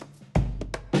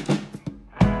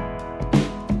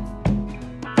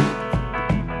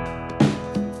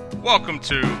Welcome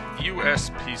to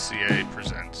USPCA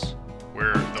Presents,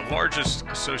 where the largest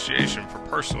association for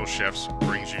personal chefs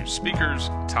brings you speakers,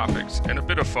 topics, and a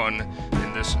bit of fun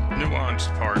in this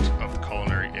nuanced part of the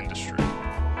culinary industry.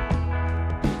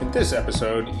 In this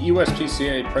episode,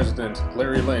 USPCA President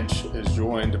Larry Lynch is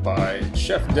joined by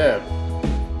Chef Deb.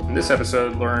 In this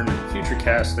episode, learn future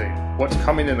casting, what's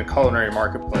coming in the culinary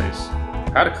marketplace,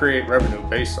 how to create revenue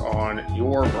based on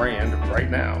your brand right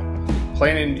now,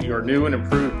 planning your new and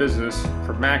improved business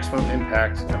for maximum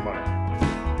impact and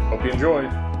money. Hope you enjoy.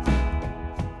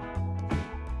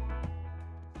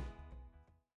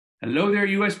 Hello there,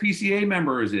 USPCA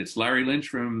members. It's Larry Lynch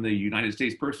from the United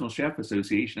States Personal Chef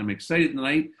Association. I'm excited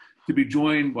tonight to be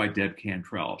joined by Deb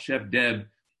Cantrell. Chef Deb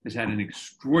has had an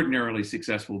extraordinarily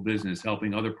successful business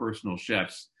helping other personal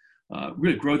chefs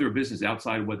really grow their business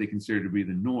outside of what they consider to be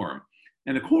the norm.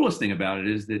 And the coolest thing about it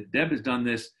is that Deb has done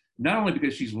this not only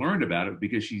because she's learned about it, but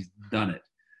because she's done it.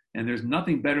 And there's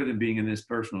nothing better than being in this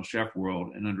personal chef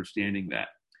world and understanding that.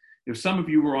 If some of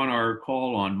you were on our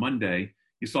call on Monday,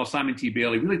 you saw Simon T.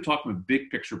 Bailey really talk from a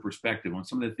big picture perspective on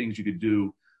some of the things you could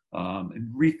do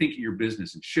and rethinking your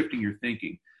business and shifting your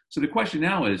thinking. So the question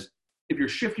now is, if you're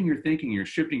shifting your thinking, you're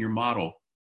shifting your model,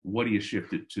 what do you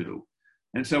shift it to?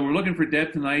 And so we're looking for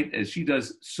Deb tonight, as she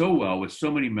does so well with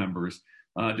so many members,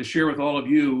 to share with all of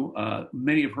you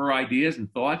many of her ideas and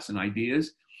thoughts and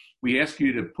ideas. We ask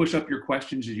you to push up your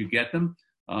questions as you get them.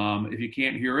 If you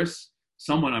can't hear us,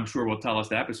 someone I'm sure will tell us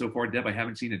that. But so far, Deb, I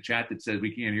haven't seen a chat that says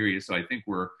we can't hear you. So I think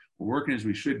we're working as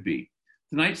we should be.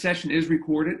 Tonight's session is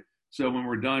recorded. So when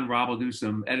we're done, Rob will do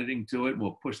some editing to it and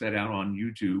we'll push that out on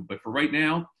YouTube. But for right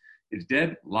now, it's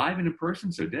Deb live and in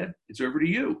person. So Deb, it's over to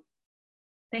you.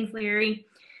 Thanks, Larry.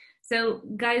 So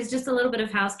guys, just a little bit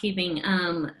of housekeeping.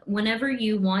 Whenever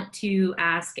you want to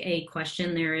ask a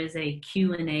question, there is a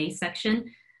Q&A section.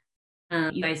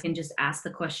 You guys can just ask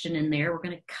the question in there. We're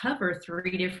going to cover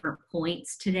 3 different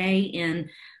points today, and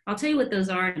I'll tell you what those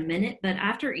are in a minute. But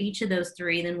after each of those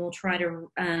 3, then we'll try to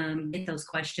get those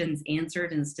questions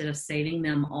answered instead of saving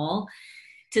them all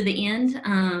to the end.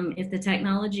 If the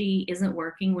technology isn't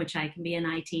working, which I can be an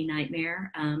IT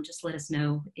nightmare, just let us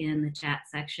know in the chat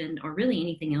section, or really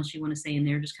anything else you want to say in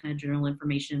there, just kind of general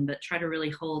information, but try to really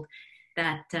hold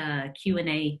that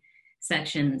Q&A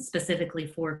section specifically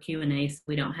for Q&A so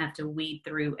we don't have to weed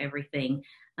through everything.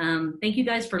 Thank you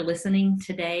guys for listening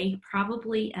today.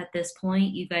 Probably at this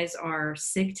point, you guys are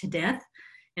sick to death.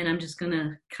 And I'm just going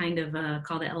to kind of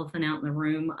call the elephant out in the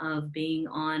room of being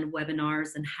on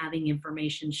webinars and having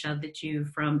information shoved at you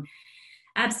from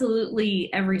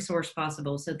absolutely every source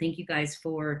possible. So thank you guys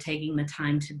for taking the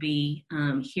time to be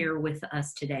here with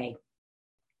us today.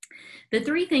 The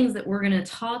 3 things that we're going to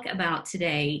talk about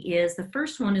today is, the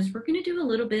first one is we're going to do a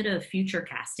little bit of future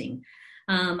casting.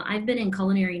 I've been in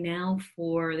culinary now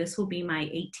for, this will be my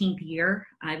 18th year.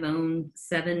 I've owned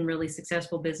 7 really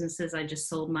successful businesses. I just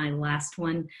sold my last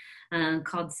one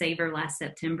called Savor last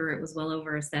September. It was well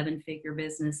over a 7-figure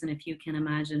business. And if you can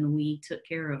imagine, we took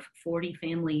care of 40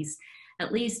 families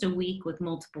at least a week with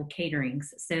multiple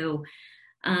caterings. So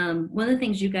one of the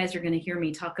things you guys are going to hear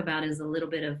me talk about is a little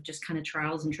bit of just kind of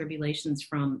trials and tribulations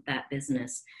from that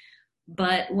business.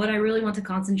 But what I really want to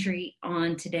concentrate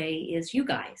on today is you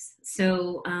guys.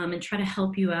 So, and try to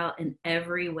help you out in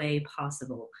every way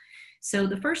possible. So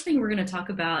the first thing we're going to talk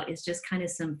about is just kind of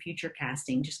some future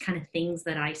casting, just kind of things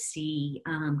that I see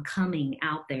coming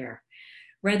out there.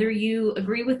 Whether you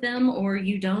agree with them or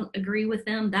you don't agree with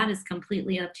them, that is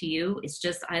completely up to you. It's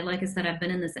just, like I said, I've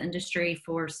been in this industry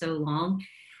for so long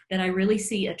that I really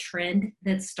see a trend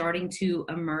that's starting to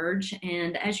emerge.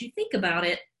 And as you think about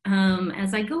it,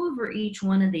 as I go over each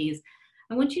one of these,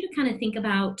 I want you to kind of think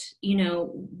about,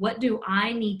 what do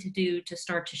I need to do to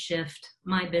start to shift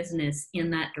my business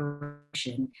in that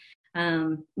direction?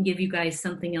 Give you guys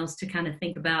something else to kind of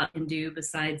think about and do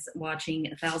besides watching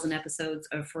 1,000 episodes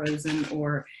of Frozen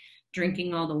or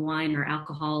drinking all the wine or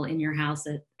alcohol in your house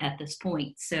at this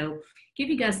point. So give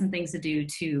you guys some things to do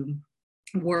to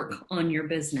work on your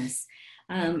business.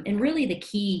 And really the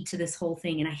key to this whole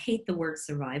thing, and I hate the word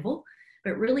survival,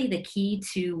 but really the key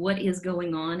to what is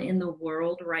going on in the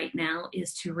world right now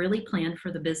is to really plan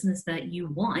for the business that you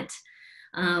want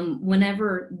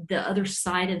whenever the other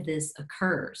side of this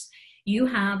occurs. You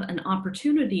have an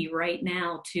opportunity right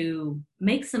now to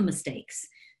make some mistakes,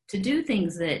 to do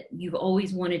things that you've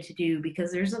always wanted to do,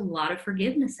 because there's a lot of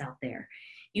forgiveness out there.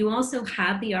 You also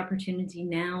have the opportunity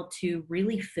now to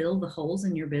really fill the holes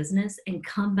in your business and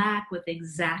come back with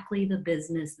exactly the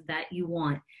business that you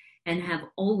want and have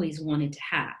always wanted to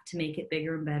have, to make it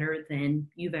bigger and better than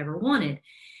you've ever wanted.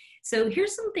 So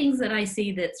here's some things that I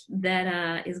see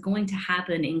that is going to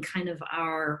happen in kind of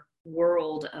our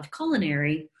world of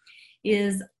culinary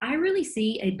is I really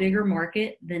see a bigger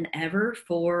market than ever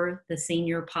for the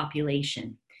senior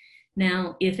population.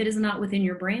 Now, if it is not within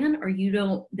your brand or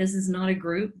this is not a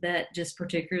group that just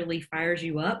particularly fires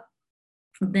you up,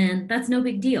 then that's no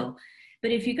big deal.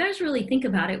 But if you guys really think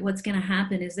about it, what's going to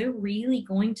happen is they're really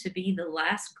going to be the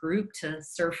last group to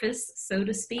surface, so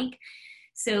to speak.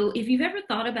 So if you've ever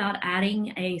thought about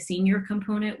adding a senior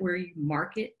component where you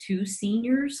market to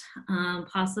seniors,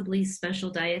 possibly special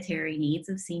dietary needs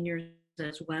of seniors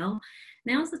as well,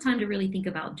 now's the time to really think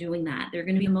about doing that. They're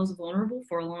going to be the most vulnerable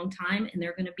for a long time, and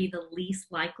they're going to be the least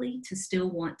likely to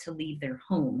still want to leave their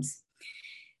homes.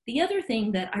 The other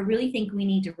thing that I really think we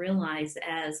need to realize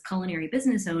as culinary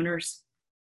business owners,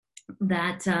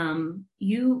 that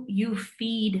you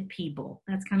feed people.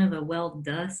 That's kind of a well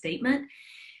duh statement,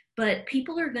 but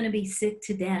people are going to be sick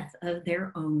to death of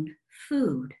their own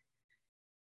food.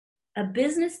 A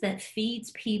business that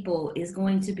feeds people is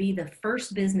going to be the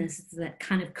first business that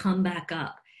kind of come back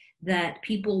up, that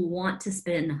people want to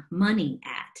spend money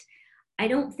at. I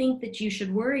don't think that you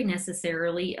should worry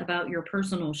necessarily about your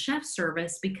personal chef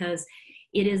service because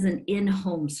it is an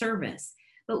in-home service.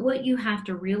 But what you have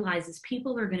to realize is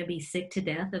people are going to be sick to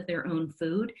death of their own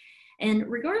food. And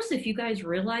regardless if you guys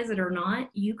realize it or not,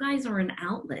 you guys are an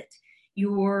outlet.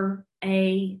 You're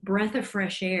a breath of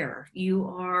fresh air. You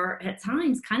are at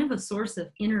times kind of a source of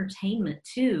entertainment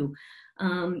too.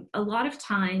 A lot of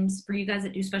times for you guys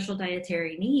that do special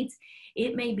dietary needs,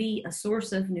 it may be a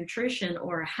source of nutrition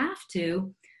or a have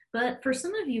to, but for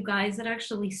some of you guys that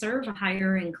actually serve a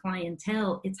higher end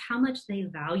clientele, it's how much they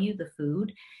value the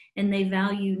food, and they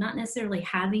value not necessarily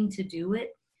having to do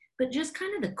it, but just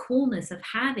kind of the coolness of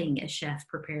having a chef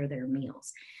prepare their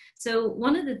meals. So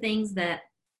one of the things that,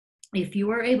 if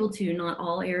you are able to, not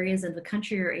all areas of the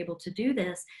country are able to do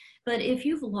this, but if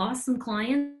you've lost some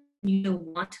clients, you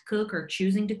want to cook or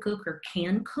choosing to cook or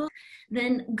can cook,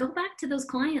 then go back to those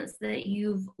clients that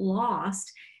you've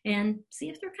lost and see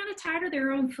if they're kind of tired of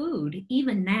their own food,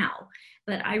 even now.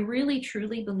 But I really,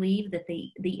 truly believe that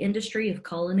the industry of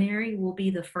culinary will be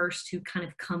the first to kind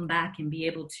of come back and be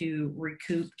able to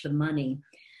recoup the money.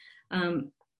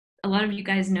 A lot of you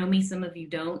guys know me, some of you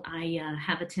don't. I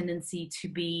have a tendency to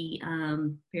be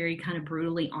very kind of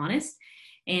brutally honest.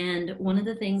 And one of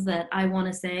the things that I want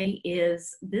to say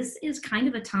is this is kind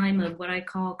of a time of what I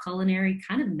call culinary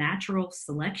kind of natural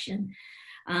selection.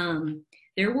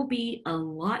 There will be a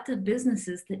lot of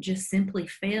businesses that just simply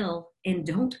fail and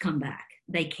don't come back.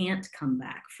 They can't come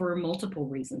back for multiple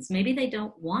reasons. Maybe they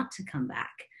don't want to come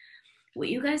back. What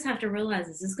you guys have to realize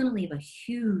is this is going to leave a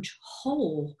huge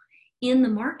hole in the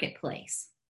marketplace.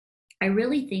 I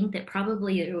really think that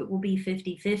probably it will be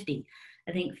 50-50.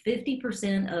 I think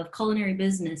 50% of culinary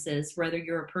businesses, whether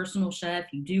you're a personal chef,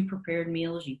 you do prepared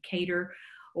meals, you cater,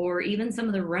 or even some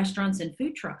of the restaurants and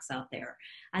food trucks out there,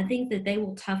 I think that they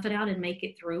will tough it out and make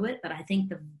it through it. But I think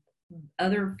the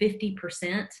other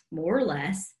 50%, more or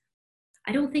less,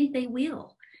 I don't think they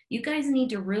will. You guys need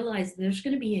to realize there's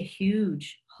going to be a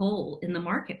huge hole in the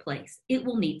marketplace. It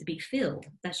will need to be filled.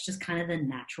 That's just kind of the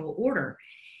natural order.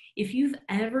 If you've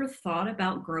ever thought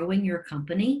about growing your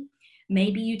company,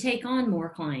 maybe you take on more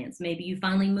clients. Maybe you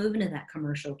finally move into that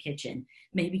commercial kitchen.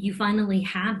 Maybe you finally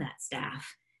have that staff.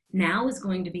 Now is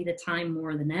going to be the time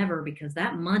more than ever because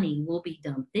that money will be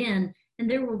dumped in and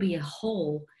there will be a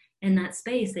hole in that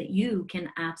space that you can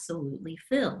absolutely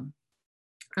fill.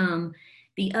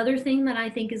 The other thing that I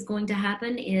think is going to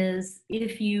happen is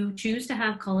if you choose to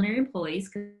have culinary employees,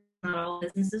 because not all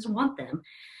businesses want them,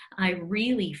 I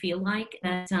really feel like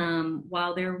that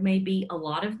while there may be a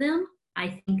lot of them,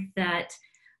 I think that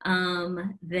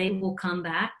they will come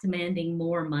back demanding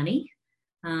more money,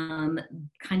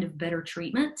 kind of better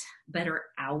treatment, better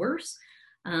hours,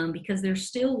 because there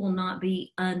still will not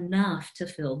be enough to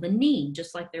fill the need,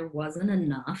 just like there wasn't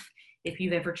enough if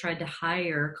you've ever tried to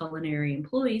hire culinary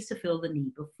employees to fill the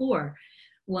need before.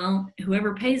 Well,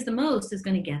 whoever pays the most is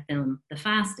going to get them the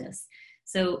fastest.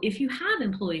 So if you have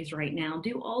employees right now,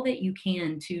 do all that you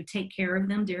can to take care of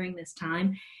them during this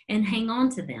time and hang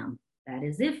on to them. That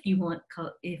is if you want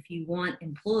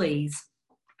employees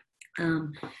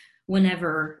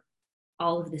whenever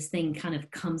all of this thing kind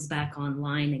of comes back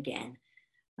online again.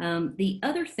 The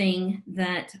other thing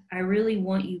that I really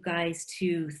want you guys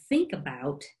to think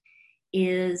about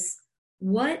is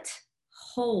what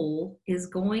hole is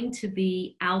going to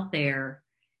be out there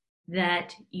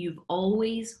that you've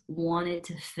always wanted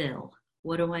to fill.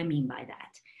 What do I mean by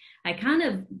that? I kind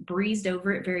of breezed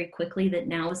over it very quickly that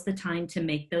now is the time to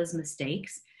make those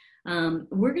mistakes.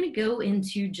 We're going to go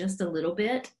into just a little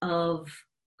bit of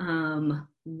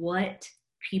what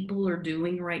people are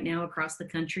doing right now across the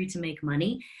country to make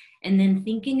money, and then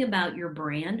thinking about your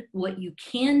brand, what you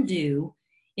can do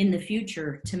in the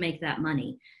future to make that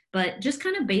money. But just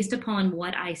kind of based upon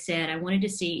what I said, I wanted to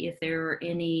see if there are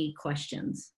any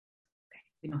questions. Okay,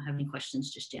 we don't have any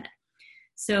questions just yet.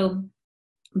 So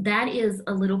that is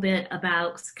a little bit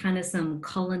about kind of some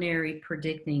culinary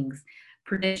predictions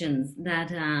that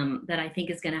that I think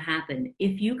is going to happen.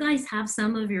 If you guys have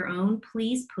some of your own,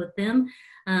 please put them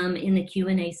in the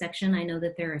Q&A section. I know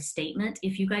that they're a statement.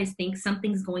 If you guys think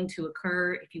something's going to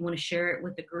occur, if you want to share it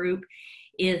with the group,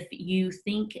 if you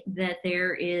think that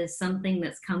there is something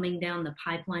that's coming down the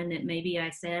pipeline that maybe I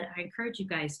said, I encourage you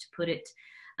guys to put it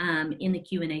in the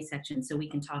Q&A section so we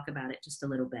can talk about it just a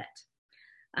little bit.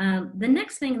 The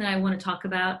next thing that I want to talk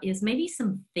about is maybe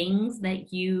some things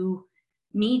that you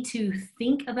need to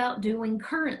think about doing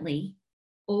currently,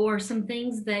 or some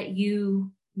things that you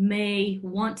may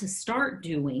want to start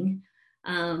doing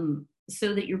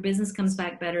so that your business comes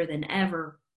back better than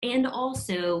ever. And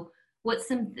also what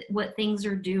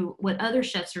other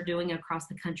chefs are doing across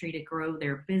the country to grow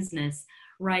their business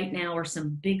right now, are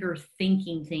some bigger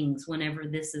thinking things whenever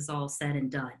this is all said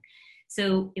and done.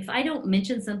 So if I don't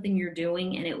mention something you're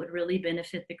doing and it would really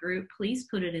benefit the group, please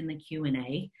put it in the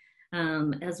Q&A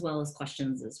as well as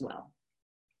questions as well.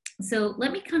 So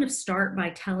let me kind of start by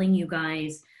telling you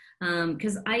guys,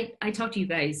 because I talk to you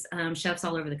guys, chefs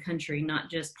all over the country, not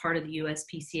just part of the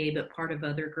USPCA, but part of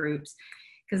other groups,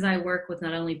 because I work with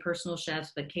not only personal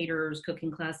chefs, but caterers,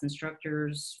 cooking class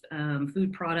instructors,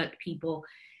 food product people.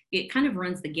 It kind of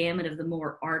runs the gamut of the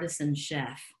more artisan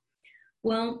chef.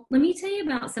 Well, let me tell you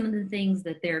about some of the things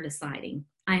that they're deciding.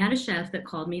 I had a chef that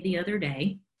called me the other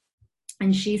day,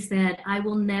 and she said, I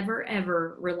will never,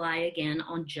 ever rely again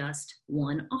on just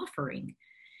one offering.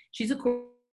 She's a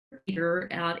caterer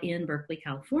out in Berkeley,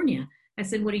 California. I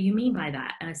said, what do you mean by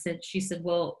that? She said,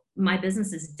 well, my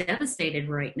business is devastated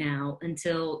right now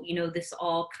until, this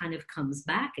all kind of comes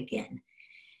back again.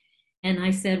 And I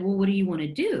said, well, what do you want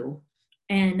to do?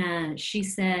 And she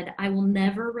said, I will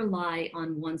never rely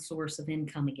on one source of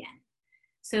income again.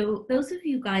 So those of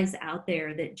you guys out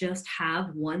there that just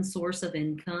have one source of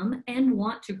income and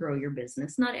want to grow your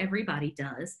business, not everybody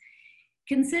does,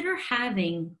 consider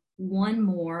having one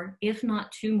more, if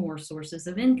not two more sources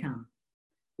of income.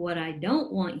 What I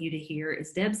don't want you to hear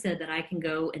is Deb said that I can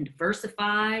go and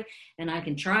diversify and I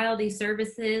can try all these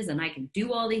services and I can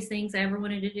do all these things I ever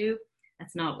wanted to do.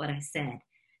 That's not what I said.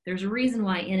 There's a reason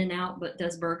why In-N-Out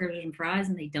does burgers and fries,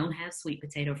 and they don't have sweet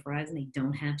potato fries, and they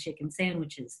don't have chicken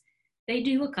sandwiches. They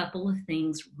do a couple of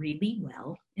things really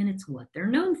well, and it's what they're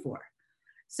known for.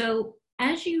 So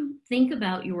as you think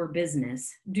about your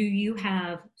business, do you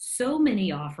have so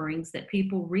many offerings that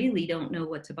people really don't know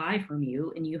what to buy from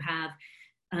you, and you have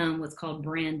what's called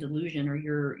brand delusion, or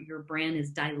your brand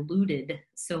is diluted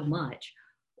so much?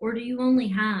 Or do you only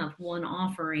have one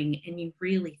offering and you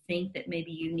really think that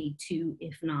maybe you need two,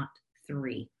 if not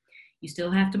three? You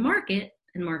still have to market,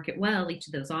 and market well, each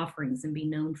of those offerings, and be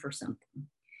known for something.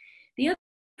 The other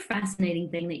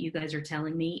fascinating thing that you guys are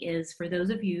telling me is, for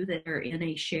those of you that are in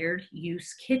a shared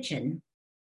use kitchen,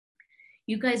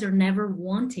 you guys are never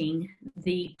wanting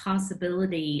the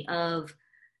possibility of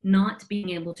not being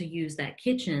able to use that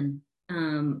kitchen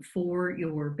for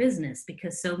your business,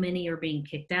 because so many are being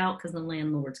kicked out because the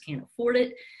landlords can't afford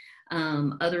it.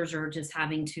 Others are just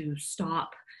having to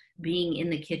stop being in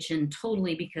the kitchen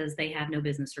totally because they have no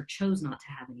business or chose not to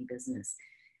have any business.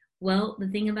 Well, the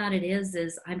thing about it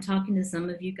is I'm talking to some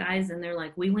of you guys and they're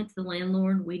like, we went to the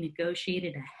landlord, we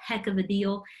negotiated a heck of a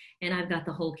deal, and I've got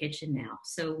the whole kitchen now.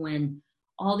 So when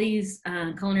all these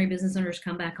culinary business owners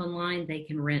come back online, they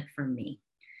can rent from me.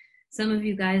 Some of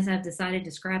you guys have decided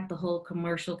to scrap the whole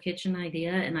commercial kitchen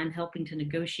idea, and I'm helping to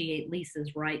negotiate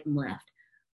leases right and left.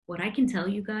 What I can tell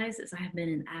you guys is I have been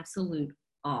in absolute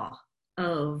awe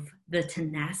of the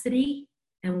tenacity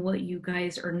and what you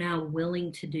guys are now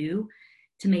willing to do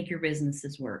to make your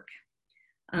businesses work.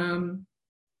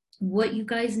 What you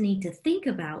guys need to think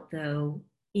about, though,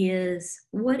 is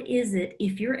what is it,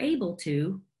 if you're able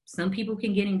to, some people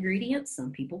can get ingredients,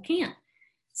 some people can't.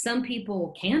 Some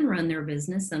people can run their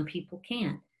business, some people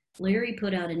can't. Larry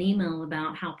put out an email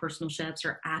about how personal chefs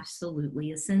are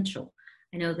absolutely essential.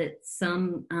 I know that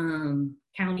some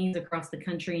counties across the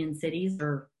country and cities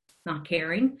are not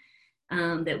caring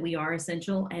that we are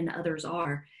essential, and others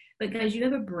are. But guys, you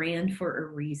have a brand for a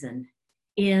reason.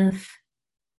 If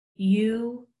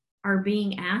you are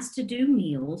being asked to do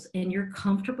meals and you're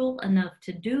comfortable enough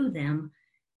to do them,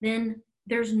 then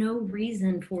there's no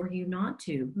reason for you not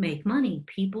to make money.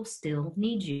 People still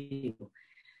need you.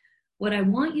 What I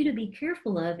want you to be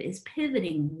careful of is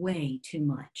pivoting way too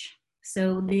much.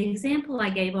 So the example I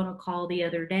gave on a call the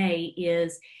other day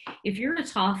is if you're a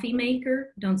toffee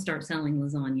maker, don't start selling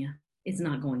lasagna. It's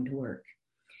not going to work.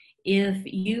 If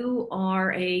you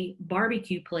are a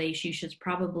barbecue place, you should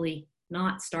probably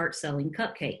not start selling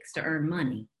cupcakes to earn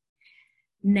money.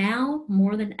 Now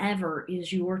more than ever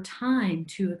is your time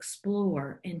to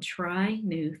explore and try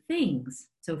new things.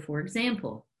 So for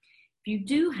example, if you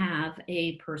do have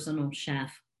a personal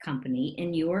chef company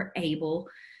and you are able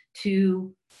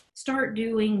to start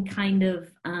doing kind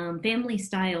of family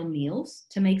style meals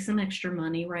to make some extra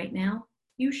money right now,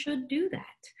 you should do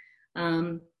that.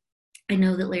 I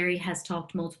know that Larry has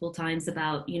talked multiple times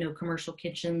about, commercial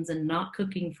kitchens and not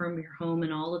cooking from your home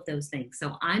and all of those things.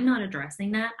 So I'm not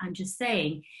addressing that. I'm just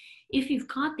saying, if you've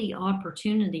got the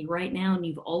opportunity right now and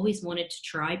you've always wanted to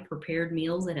try prepared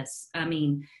meals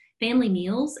family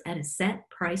meals at a set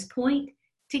price point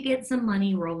to get some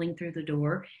money rolling through the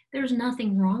door, there's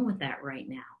nothing wrong with that right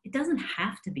now. It doesn't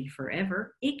have to be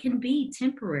forever. It can be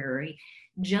temporary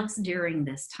just during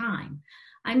this time.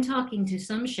 I'm talking to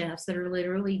some chefs that are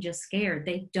literally just scared.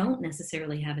 They don't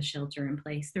necessarily have a shelter in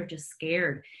place. They're just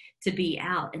scared to be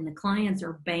out, and the clients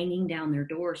are banging down their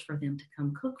doors for them to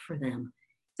come cook for them.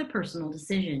 It's a personal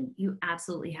decision. You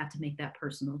absolutely have to make that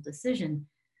personal decision.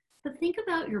 But think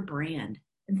about your brand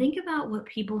and think about what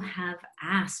people have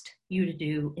asked you to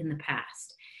do in the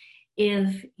past.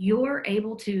 If you're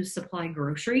able to supply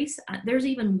groceries, there's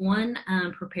even one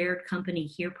prepared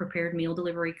meal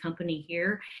delivery company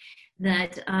here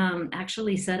that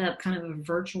actually set up kind of a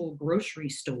virtual grocery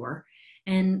store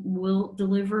and will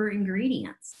deliver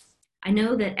ingredients. I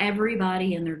know that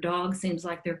everybody and their dog seems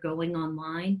like they're going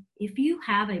online. If you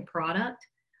have a product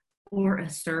or a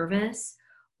service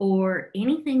or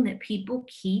anything that people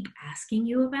keep asking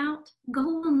you about, go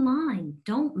online.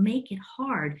 Don't make it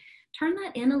hard. Turn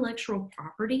that intellectual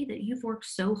property that you've worked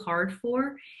so hard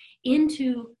for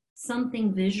into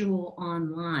something visual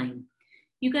online.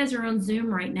 You guys are on Zoom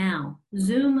right now.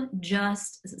 Zoom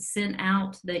just sent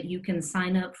out that you can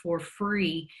sign up for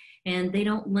free, and they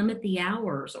don't limit the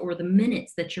hours or the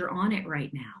minutes that you're on it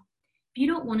right now. If you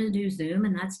don't want to do Zoom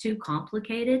and that's too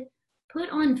complicated,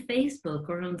 put on Facebook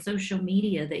or on social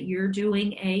media that you're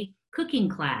doing a cooking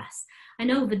class. I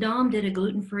know Vidam did a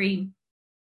gluten-free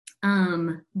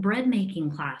bread making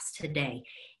class today.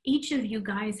 Each of you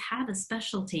guys have a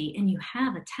specialty and you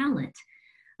have a talent.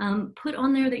 Put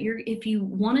on there that if you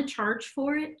want to charge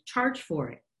for it, charge for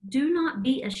it. Do not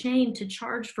be ashamed to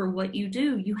charge for what you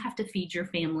do. You have to feed your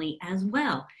family as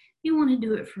well. If you want to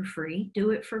do it for free,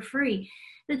 do it for free.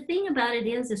 The thing about it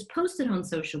is post it on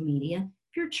social media.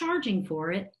 If you're charging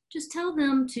for it, just tell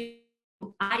them to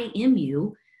IM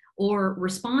you or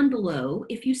respond below.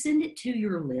 If you send it to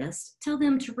your list, tell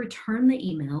them to return the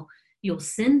email. You'll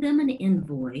send them an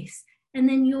invoice, and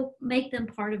then you'll make them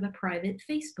part of a private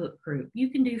Facebook group. You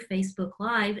can do Facebook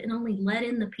Live and only let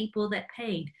in the people that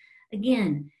paid.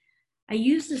 Again, I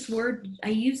use this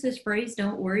phrase,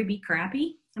 don't worry, be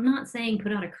crappy. I'm not saying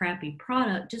put out a crappy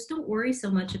product, just don't worry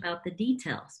so much about the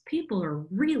details. People are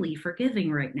really forgiving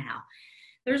right now.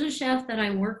 There's a chef that I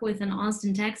work with in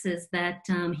Austin, Texas, that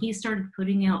he started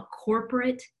putting out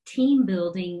corporate team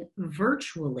building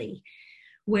virtually,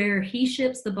 where he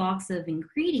ships the box of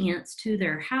ingredients to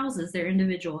their houses, their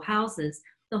individual houses.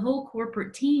 The whole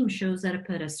corporate team shows up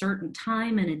at a certain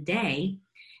time and a day,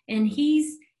 and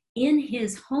he's in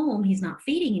his home. He's not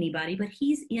feeding anybody, but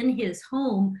he's in his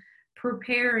home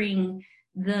preparing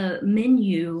the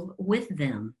menu with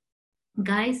them.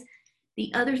 Guys,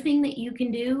 the other thing that you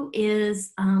can do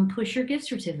is push your gift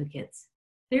certificates.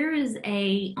 There is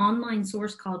an online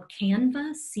source called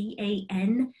Canva,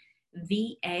 C-A-N-V-A.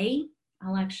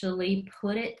 I'll actually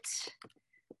put it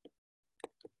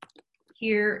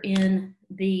here in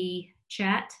the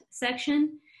chat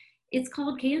section. It's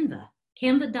called Canva,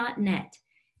 canva.net.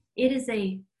 It is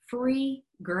a free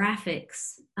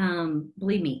graphics.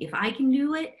 Believe me, if I can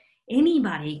do it,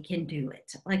 anybody can do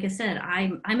it. Like I said,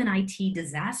 I'm an IT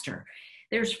disaster.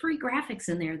 There's free graphics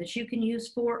in there that you can use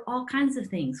for all kinds of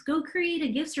things. Go create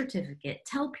a gift certificate.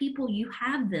 Tell people you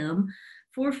have them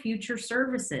for future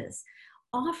services.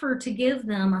 Offer to give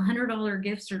them $100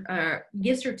 gift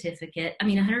certificate.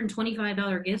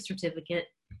 $125 gift certificate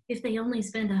if they only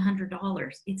spend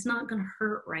 $100. It's not going to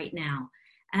hurt right now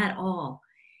at all.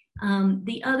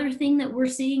 The other thing that we're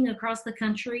seeing across the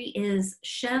country is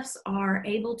chefs are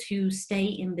able to stay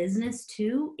in business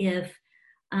too if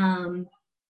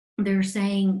they're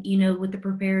saying, with the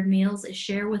prepared meals, is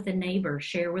share with a neighbor,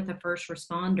 share with a first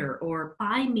responder, or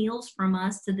buy meals from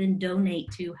us to then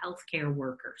donate to healthcare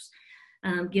workers.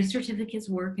 Gift certificates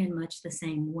work in much the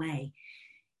same way.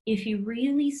 If you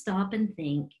really stop and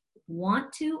think,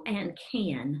 want to and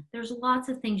can, there's lots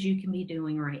of things you can be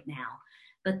doing right now.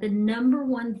 But the number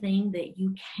one thing that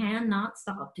you cannot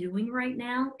stop doing right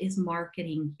now is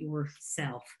marketing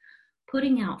yourself,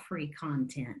 putting out free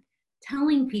content,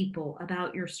 telling people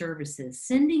about your services,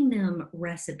 sending them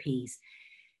recipes.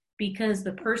 Because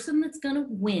the person that's going to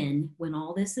win when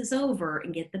all this is over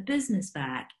and get the business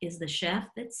back is the chef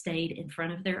that stayed in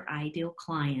front of their ideal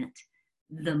client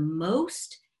the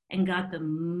most and got the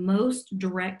most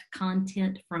direct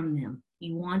content from them.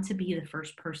 You want to be the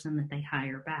first person that they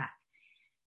hire back.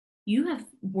 You have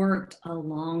worked a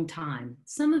long time.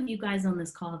 Some of you guys on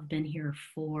this call have been here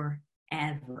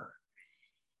forever.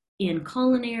 In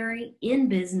culinary, in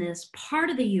business, part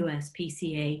of the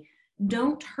USPCA.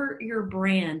 Don't hurt your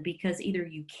brand because either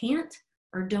you can't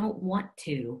or don't want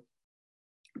to.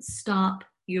 Stop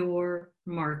your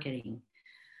marketing.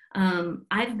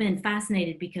 I've been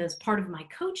fascinated because part of my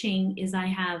coaching is I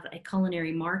have a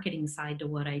culinary marketing side to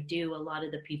what I do. A lot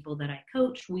of the people that I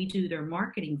coach, we do their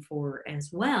marketing for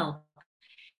as well.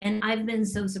 And I've been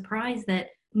so surprised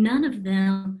that none of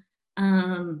them,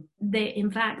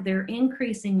 in fact, they're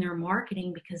increasing their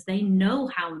marketing because they know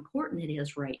how important it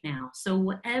is right now. So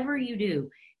whatever you do,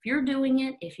 if you're doing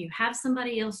it, if you have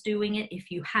somebody else doing it, if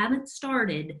you haven't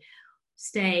started,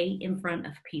 stay in front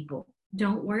of people.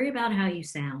 Don't worry about how you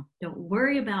sound. Don't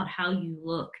worry about how you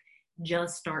look.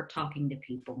 Just start talking to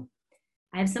people.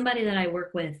 I have somebody that I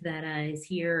work with that is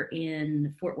here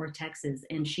in Fort Worth, Texas,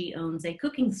 and she owns a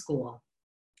cooking school.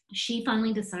 She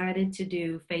finally decided to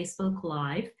do Facebook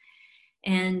Live,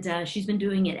 and she's been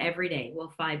doing it every day,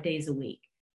 5 days a week.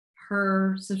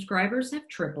 Her subscribers have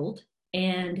tripled,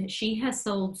 and she has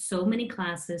sold so many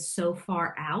classes so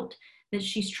far out that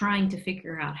she's trying to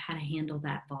figure out how to handle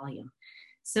that volume.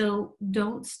 So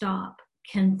don't stop,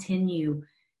 continue.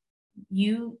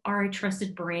 You are a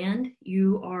trusted brand.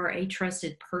 You are a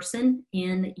trusted person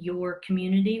in your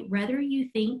community, whether you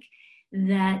think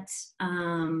that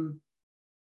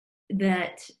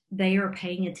that they are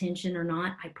paying attention or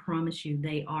not. I promise you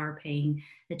they are paying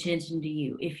attention to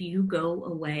you. If you go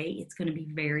away, it's going to be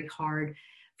very hard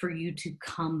for you to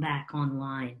come back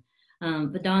online.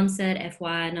 Vadam said,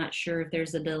 FYI, not sure if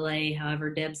there's a delay. However,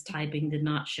 Deb's typing did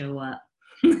not show up.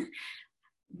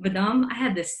 Vadam, I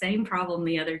had the same problem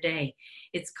the other day.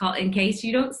 It's called, in case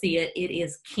you don't see it, it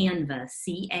is Canva,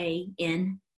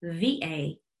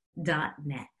 CANVA.net.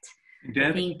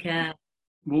 Deb, I think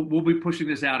we'll be pushing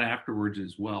this out afterwards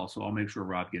as well, so I'll make sure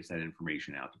Rob gets that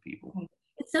information out to people.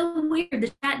 It's so weird.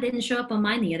 The chat didn't show up on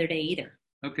mine the other day either.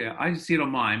 Okay, I see it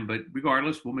on mine, but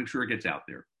regardless, we'll make sure it gets out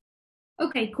there.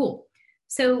 Okay, cool.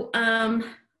 So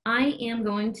I am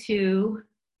going to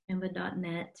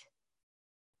Canva.net.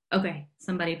 Okay,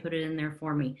 somebody put it in there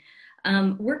for me.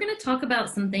 We're going to talk about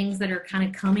some things that are kind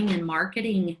of coming in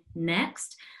marketing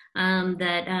next.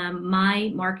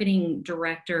 My marketing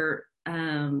director,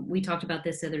 we talked about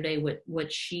this the other day,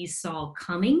 what she saw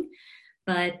coming,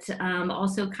 but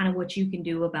also kind of what you can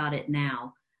do about it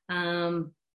now.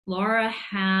 Laura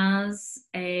has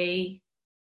a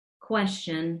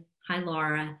question. Hi,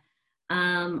 Laura.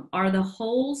 Are the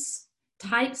holes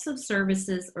types of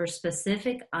services or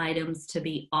specific items to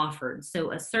be offered?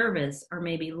 So a service or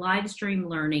maybe live stream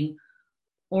learning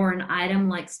or an item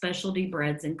like specialty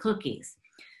breads and cookies.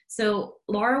 So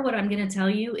Laura, what I'm going to tell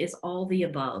you is all the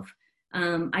above.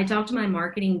 I talk to my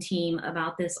marketing team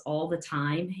about this all the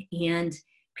time, and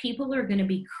people are going to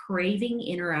be craving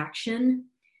interaction.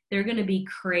 They're going to be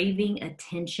craving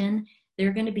attention.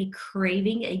 They're going to be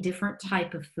craving a different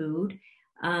type of food.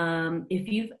 If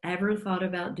you've ever thought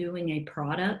about doing a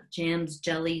product, jams,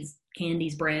 jellies,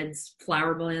 candies, breads,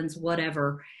 flour blends,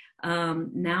 whatever,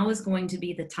 now is going to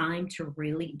be the time to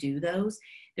really do those.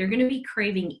 They're going to be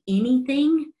craving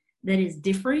anything that is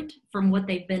different from what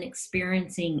they've been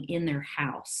experiencing in their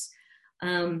house.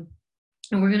 And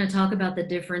we're going to talk about the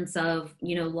difference of,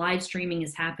 live streaming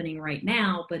is happening right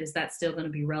now, but is that still going to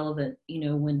be relevant,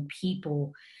 when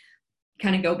people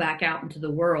kind of go back out into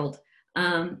the world?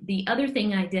 The other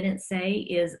thing I didn't say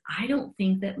is I don't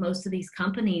think that most of these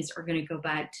companies are going to go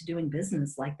back to doing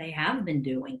business like they have been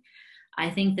doing.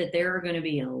 I think that there are going to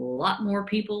be a lot more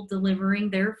people delivering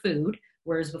their food,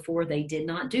 whereas before they did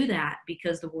not do that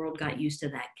because the world got used to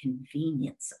that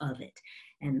convenience of it.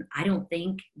 And I don't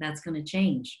think that's going to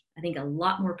change. I think a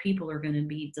lot more people are going to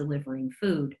be delivering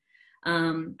food.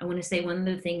 I want to say one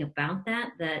other thing about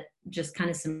that just kind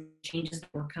of some changes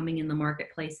that were coming in the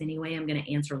marketplace anyway. I'm going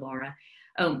to answer Laura.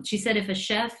 She said, if a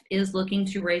chef is looking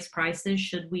to raise prices,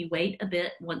 should we wait a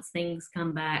bit once things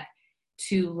come back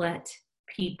to let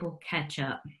people catch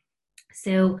up?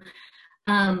 So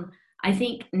I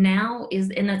think now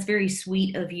and that's very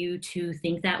sweet of you to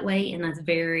think that way. And that's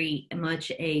very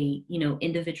much a,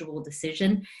 individual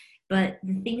decision. But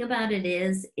the thing about it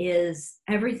is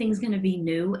everything's going to be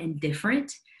new and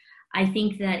different. I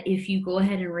think that if you go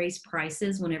ahead and raise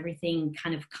prices when everything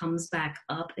kind of comes back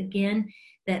up again,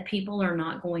 that people are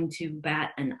not going to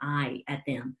bat an eye at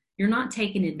them. You're not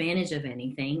taking advantage of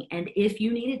anything. And if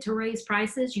you needed to raise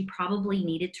prices, you probably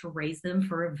needed to raise them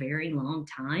for a very long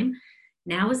time.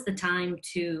 Now is the time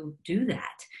to do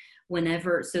that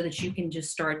whenever, so that you can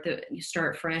just start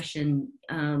fresh and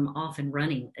off and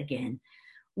running again.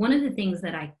 One of the things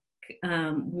that I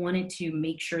wanted to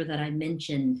make sure that I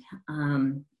mentioned,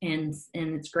 and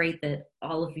it's great that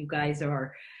all of you guys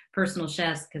are personal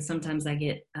chefs, because sometimes I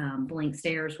get blank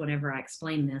stares whenever I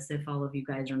explain this, if all of you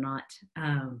guys are not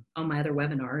on my other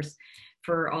webinars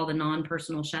for all the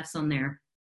non-personal chefs on there.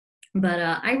 But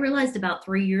I realized about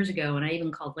 3 years ago, and I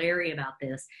even called Larry about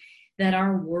this, that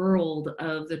our world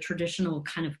of the traditional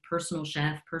kind of personal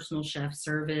chef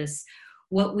service,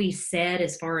 what we said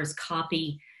as far as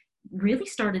copy, really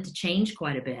started to change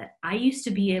quite a bit. I used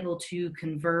to be able to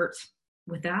convert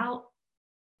without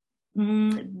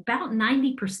about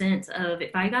 90% of,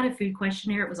 if I got a food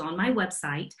questionnaire, it was on my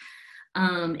website.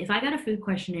 If I got a food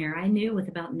questionnaire, I knew with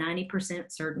about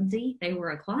 90% certainty they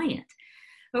were a client.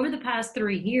 Over the past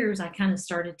 3 years, I kind of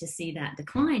started to see that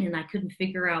decline, and I couldn't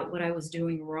figure out what I was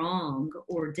doing wrong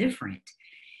or different.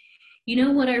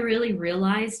 What I really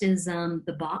realized is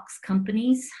the box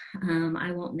companies,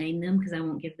 I won't name them because I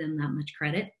won't give them that much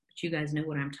credit, but you guys know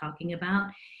what I'm talking about,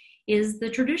 is the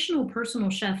traditional personal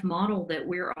chef model that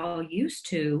we're all used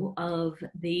to of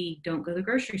the don't go to the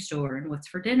grocery store and what's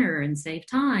for dinner and save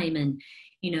time. And,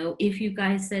 if you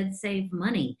guys said save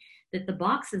money, that the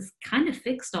boxes kind of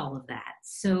fixed all of that.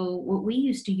 So what we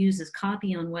used to use as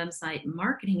copy on website and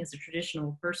marketing as a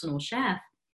traditional personal chef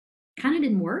kind of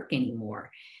didn't work anymore,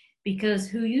 because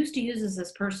who used to use us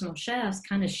as personal chefs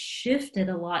kind of shifted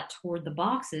a lot toward the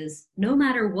boxes, no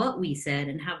matter what we said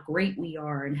and how great we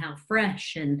are and how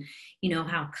fresh and,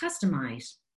 how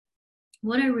customized.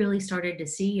 What I really started to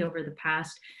see over the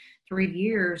past 3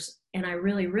 years, and I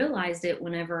really realized it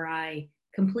whenever I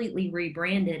completely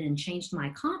rebranded and changed my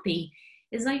copy,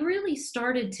 is I really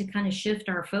started to kind of shift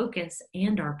our focus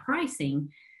and our pricing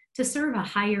to serve a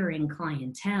higher end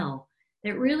clientele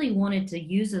that really wanted to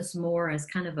use us more as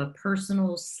kind of a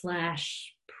personal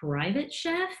 / private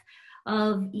chef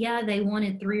of, they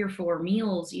wanted 3 or 4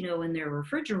 meals, in their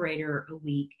refrigerator a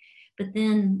week, but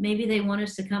then maybe they want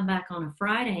us to come back on a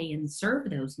Friday and serve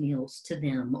those meals to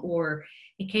them, or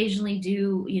occasionally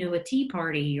do, a tea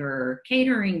party or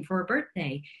catering for a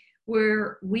birthday,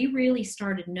 where we really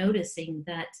started noticing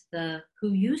that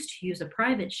who used to use a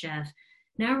private chef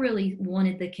now really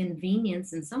wanted the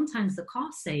convenience and sometimes the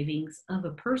cost savings of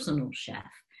a personal chef.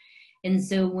 And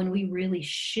so when we really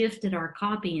shifted our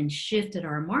copy and shifted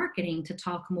our marketing to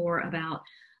talk more about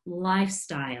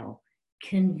lifestyle,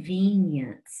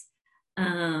 convenience,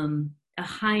 a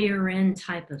higher end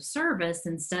type of service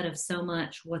instead of so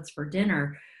much what's for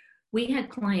dinner, we had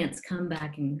clients come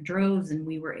back in droves, and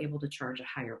we were able to charge a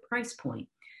higher price point.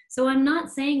 So I'm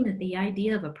not saying that the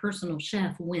idea of a personal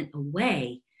chef went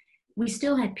away. We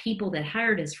still had people that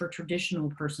hired us for traditional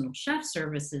personal chef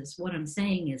services. What I'm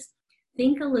saying is,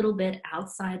 think a little bit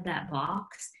outside that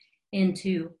box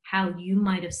into how you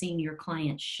might have seen your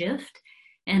client shift.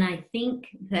 And I think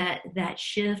that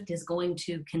shift is going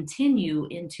to continue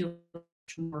into a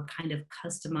more kind of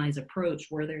customized approach,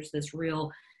 where there's this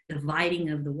real dividing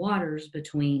of the waters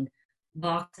between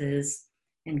boxes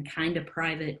and kind of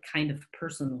private, kind of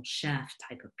personal chef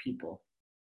type of people.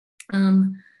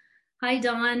 Hi,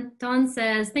 Dawn. Dawn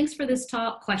says, thanks for this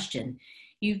talk question.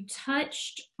 You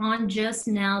touched on just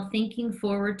now thinking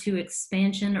forward to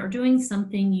expansion or doing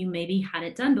something you maybe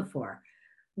hadn't done before.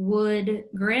 Would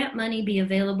grant money be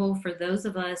available for those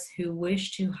of us who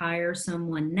wish to hire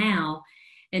someone now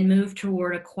and move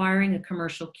toward acquiring a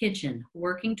commercial kitchen,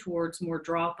 working towards more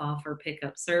drop-off or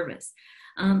pickup service?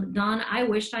 Dawn, I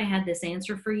wished I had this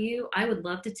answer for you. I would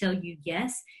love to tell you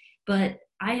yes, but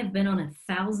I have been on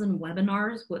 1,000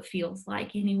 webinars, what feels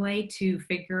like anyway, to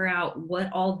figure out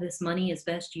what all this money is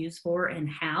best used for and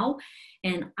how.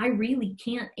 And I really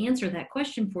can't answer that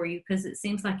question for you because it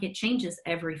seems like it changes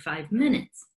every 5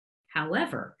 minutes.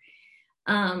 However,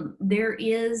 there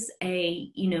is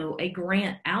a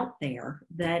grant out there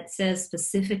that says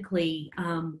specifically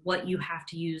what you have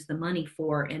to use the money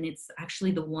for, and it's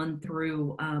actually the one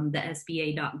through the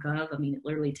SBA.gov. I mean, it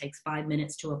literally takes 5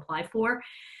 minutes to apply for.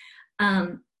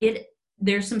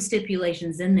 There's some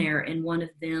stipulations in there, and one of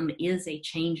them is a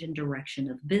change in direction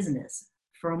of business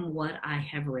from what I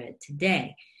have read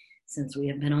today. Since we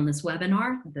have been on this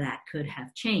webinar, that could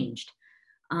have changed.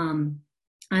 I'm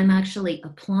actually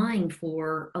applying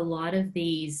for a lot of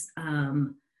these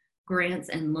grants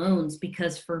and loans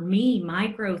because for me, my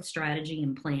growth strategy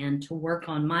and plan to work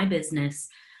on my business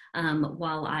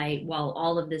while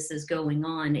all of this is going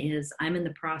on is I'm in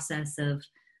the process of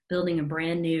building a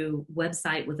brand new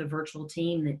website with a virtual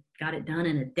team that got it done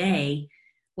in a day.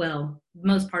 Well,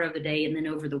 most part of the day and then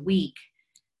over the week.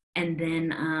 And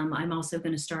then I'm also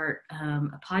going to start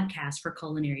a podcast for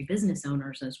culinary business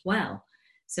owners as well.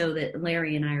 So that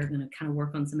Larry and I are going to kind of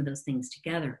work on some of those things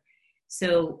together.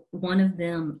 So one of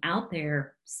them out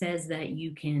there says that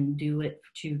you can do it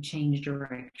to change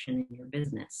direction in your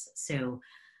business. So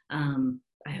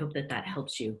I hope that that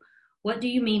helps you. What do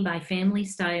you mean by family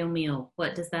style meal?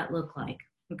 What does that look like?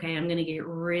 Okay, I'm going to get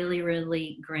really,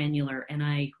 really granular, and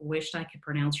I wished I could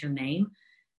pronounce your name,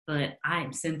 but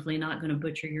I'm simply not going to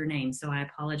butcher your name. So I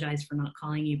apologize for not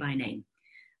calling you by name.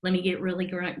 Let me get really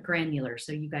granular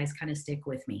so you guys kind of stick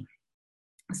with me.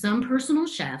 Some personal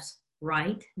chefs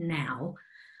right now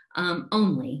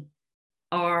only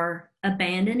are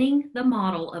abandoning the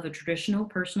model of a traditional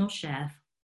personal chef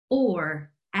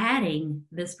or adding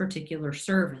this particular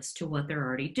service to what they're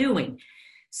already doing.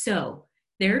 So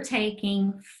they're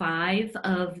taking 5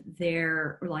 of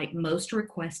their most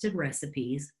requested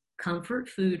recipes. Comfort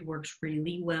food works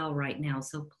really well right now,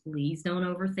 so please don't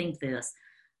overthink this.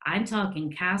 I'm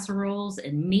talking casseroles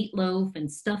and meatloaf and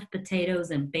stuffed potatoes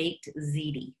and baked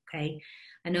ziti, okay?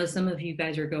 I know some of you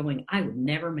guys are going, I would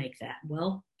never make that.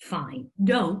 Well, fine,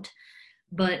 don't.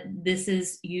 But this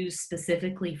is used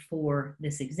specifically for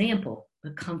this example.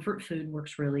 The comfort food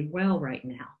works really well right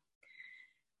now.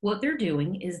 What they're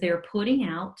doing is they're putting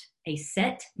out a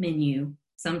set menu.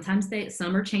 Sometimes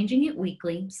some are changing it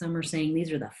weekly. Some are saying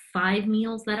these are the 5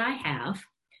 meals that I have.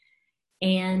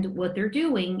 And what they're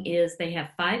doing is they have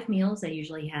 5 meals. They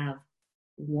usually have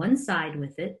one side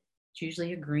with it. It's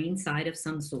usually a green side of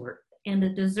some sort and a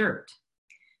dessert.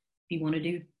 If you want to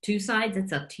do 2 sides,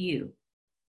 it's up to you.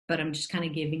 But I'm just kind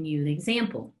of giving you the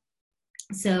example.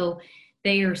 So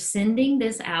they are sending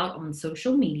this out on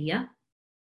social media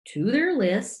to their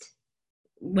list.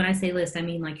 When I say list, I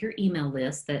mean like your email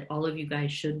list that all of you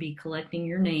guys should be collecting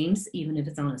your names, even if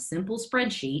it's on a simple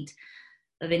spreadsheet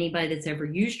of anybody that's ever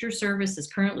used your service,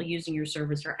 is currently using your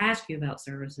service, or ask you about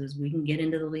services. We can get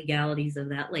into the legalities of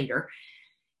that later.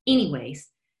 Anyways,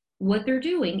 what they're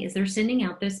doing is they're sending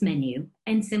out this menu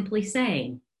and simply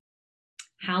saying,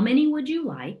 how many would you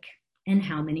like and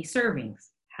how many servings?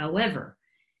 However,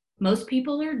 most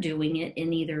people are doing it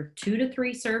in either 2 to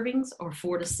 3 servings or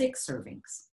 4 to 6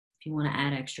 servings. If you want to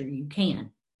add extra, you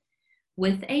can,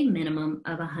 with a minimum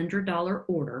of $100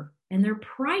 order, and they're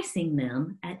pricing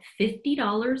them at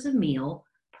 $50 a meal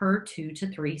per 2 to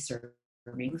 3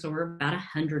 servings, or about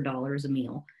 $100 a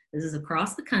meal. This is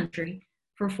across the country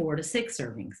for 4 to 6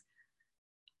 servings.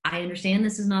 I understand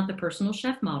this is not the personal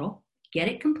chef model. Get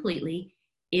it completely.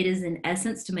 It is in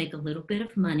essence to make a little bit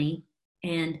of money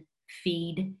and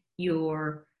feed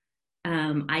your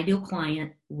ideal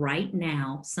client right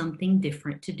now something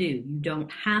different to do. You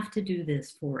don't have to do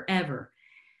this forever.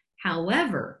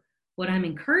 However, what I'm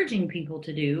encouraging people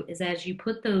to do is, as you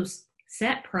put those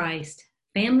set priced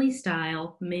family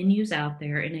style menus out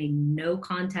there in a no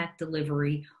contact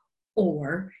delivery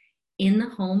or in the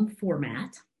home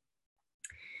format,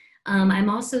 I'm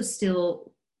also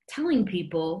still telling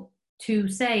people to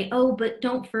say, oh, but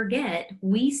don't forget,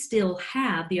 we still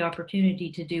have the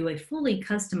opportunity to do a fully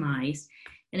customized.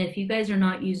 And if you guys are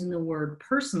not using the word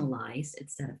personalized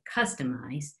instead of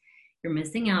customized, you're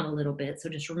missing out a little bit. So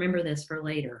just remember this for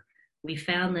later. We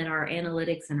found that our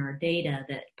analytics and our data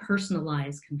that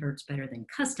personalized converts better than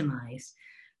customized.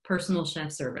 Personal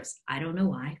chef service. I don't know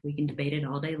why. We can debate it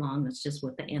all day long. That's just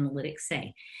what the analytics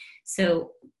say.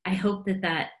 So I hope that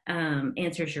that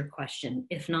answers your question.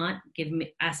 If not,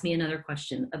 ask me another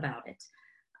question about it.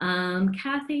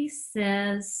 Kathy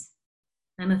says,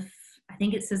 I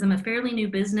think it says, I'm a fairly new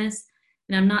business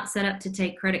and I'm not set up to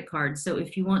take credit cards. So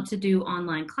if you want to do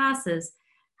online classes,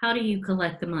 how do you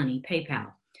collect the money?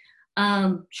 PayPal.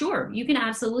 Sure, you can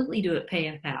absolutely do it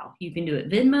PayPal. You can do it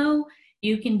Venmo.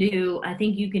 You can do, I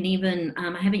think you can even,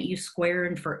 I haven't used Square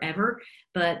in forever,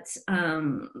 but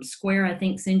Square, I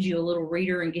think, sends you a little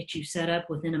reader and gets you set up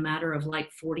within a matter of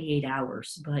like 48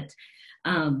 hours. But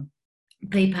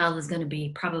PayPal is going to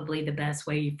be probably the best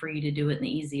way for you to do it and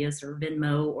the easiest, or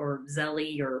Venmo or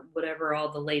Zelly or whatever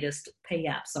all the latest pay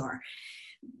apps are.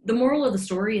 The moral of the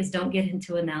story is don't get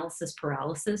into analysis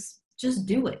paralysis. Just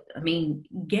do it. I mean,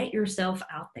 get yourself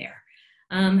out there.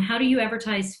 How do you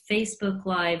advertise Facebook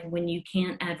Live when you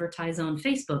can't advertise on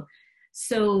Facebook?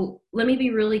 So let me be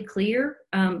really clear.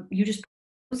 You just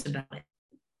post about it.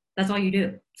 That's all you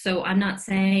do. So I'm not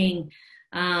saying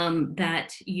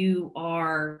that you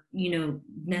are,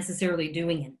 necessarily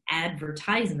doing an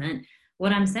advertisement.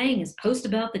 What I'm saying is post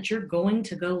about that you're going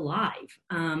to go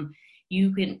live.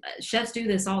 You can chefs do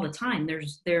this all the time.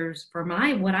 There's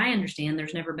what I understand,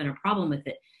 there's never been a problem with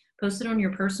it. Post it on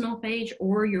your personal page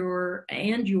or your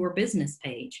business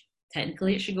page.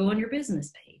 Technically, it should go on your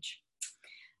business page.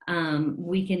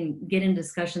 We can get in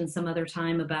discussion some other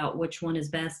time about which one is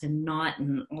best and not,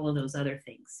 and all of those other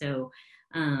things. So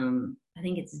I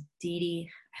think it's Dee Dee.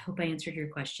 I hope I answered your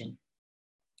question.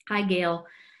 Hi, Gail.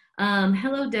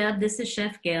 Hello, Deb. This is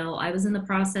Chef Gail. I was in the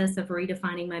process of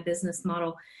redefining my business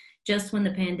model just when the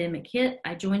pandemic hit.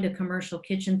 I joined a commercial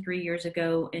kitchen 3 years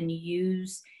ago and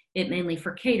use it mainly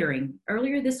for catering.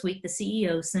 Earlier this week, the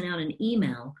CEO sent out an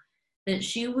email that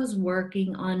she was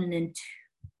working on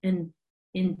an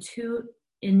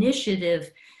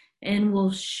initiative and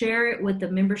will share it with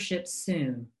the membership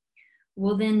soon.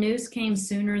 Well, then news came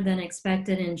sooner than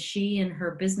expected, and she and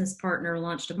her business partner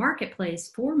launched a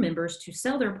marketplace for members to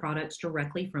sell their products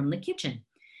directly from the kitchen.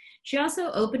 She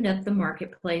also opened up the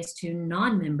marketplace to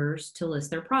non-members to list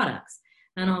their products,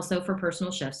 and also for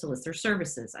personal chefs to list their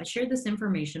services. I shared this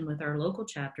information with our local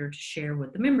chapter to share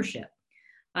with the membership.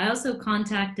 I also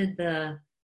contacted the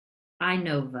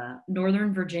INOVA,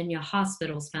 Northern Virginia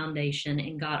Hospitals Foundation,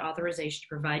 and got authorization to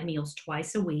provide meals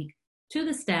twice a week to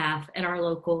the staff at our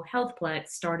local healthplex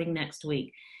starting next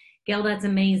week. Gail, that's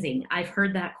amazing. I've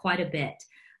heard that quite a bit.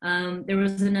 There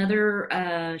was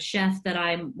another chef that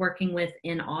I'm working with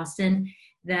in Austin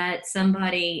that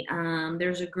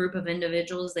there's a group of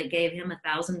individuals that gave him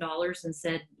 $1,000 and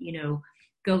said,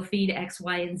 go feed X,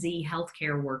 Y, and Z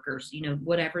healthcare workers,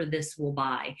 whatever this will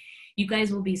buy. You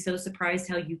guys will be so surprised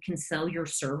how you can sell your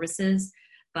services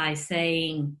by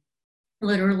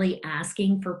literally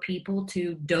asking for people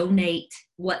to donate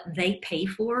what they pay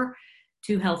for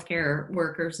to healthcare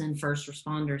workers and first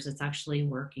responders. It's actually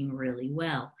working really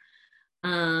well.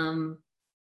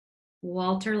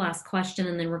 Walter, last question,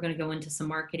 and then we're going to go into some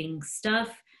marketing stuff.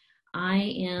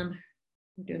 We're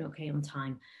doing okay on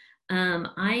time.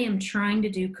 I am trying to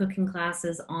do cooking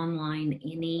classes online.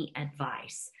 Any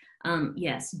advice?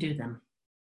 Yes, do them.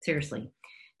 Seriously.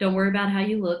 Don't worry about how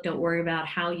you look. Don't worry about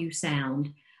how you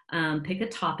sound. Pick a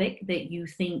topic that you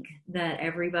think that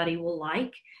everybody will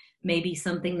like. Maybe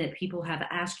something that people have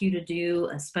asked you to do,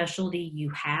 a specialty you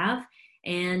have,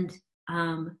 and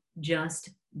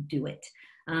just do it.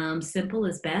 Simple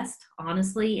is best,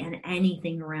 honestly, and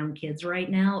anything around kids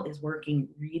right now is working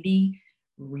really,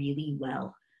 really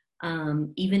well.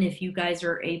 Even if you guys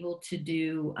are able to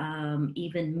do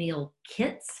even meal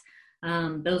kits,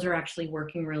 those are actually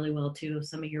working really well too,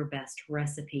 some of your best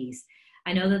recipes.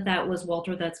 I know that was,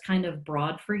 Walter, that's kind of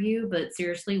broad for you, but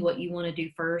seriously, what you want to do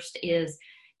first is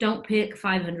don't pick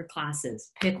 500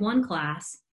 classes. Pick one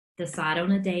class, decide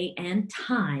on a day and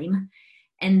time,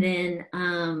 and then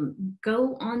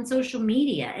go on social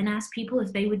media and ask people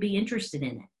if they would be interested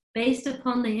in it. Based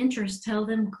upon the interest, tell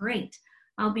them, great,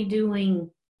 I'll be doing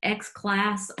X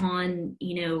class on,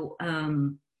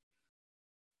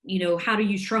 how to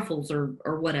use truffles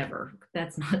or whatever.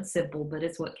 That's not simple, but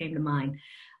it's what came to mind.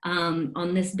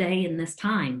 On this day and this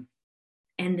time,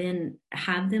 and then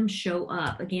have them show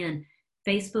up. Again,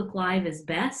 Facebook Live is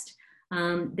best.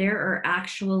 There are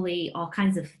actually all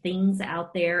kinds of things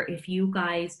out there. If you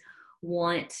guys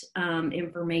want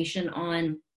information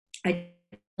on, I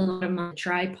put on my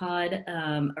tripod,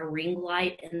 a ring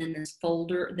light, and then this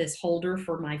holder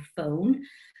for my phone.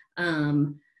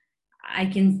 I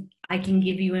can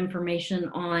give you information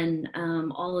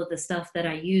on all of the stuff that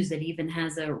I use. It even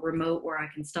has a remote where I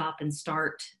can stop and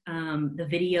start the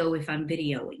video if I'm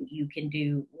videoing. You can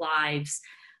do lives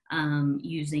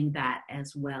using that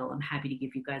as well. I'm happy to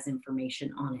give you guys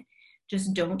information on it.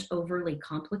 Just don't overly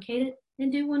complicate it and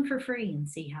do one for free and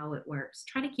see how it works.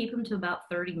 Try to keep them to about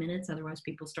 30 minutes. Otherwise,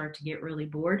 people start to get really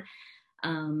bored.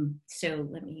 So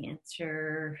let me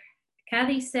answer.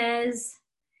 Kathy says,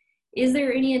 is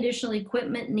there any additional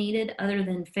equipment needed other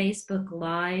than Facebook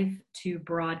Live to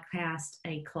broadcast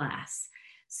a class?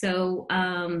 So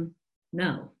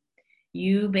no,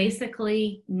 you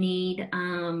basically need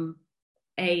a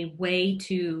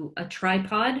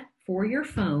tripod for your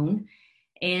phone,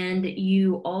 and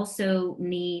you also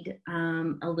need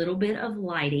a little bit of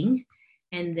lighting,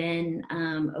 and then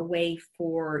a way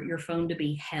for your phone to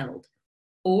be held.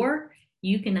 Or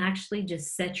you can actually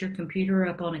just set your computer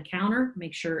up on a counter,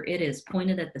 make sure it is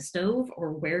pointed at the stove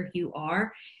or where you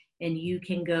are, and you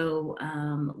can go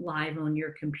live on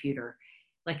your computer.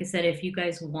 like I said, if you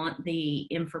guys want the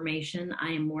information, I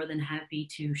am more than happy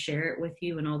to share it with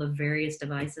you and all the various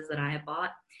devices that I have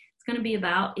bought. It's going to be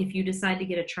about, if you decide to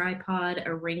get a tripod,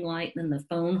 a ring light, and the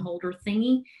phone holder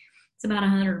thingy, it's about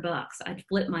 $100. I'd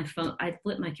flip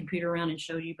my computer around and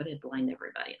show you, but it'd blind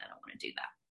everybody, and I don't want to do that.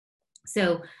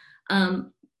 So,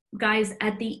 guys,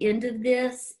 at the end of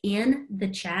this, in the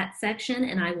chat section,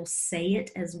 and I will say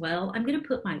it as well, I'm going to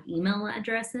put my email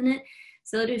address in it,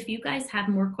 so that if you guys have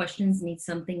more questions, need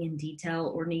something in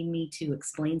detail, or need me to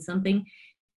explain something,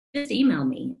 just email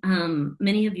me.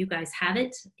 Many of you guys have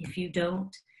it. If you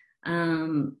don't,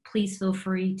 please feel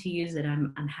free to use it.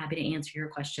 I'm happy to answer your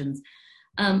questions.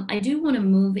 I do want to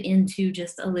move into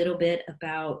just a little bit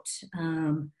about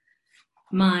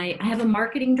I have a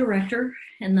marketing director,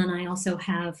 and then I also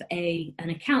have an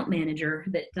account manager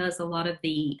that does a lot of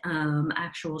the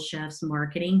actual chef's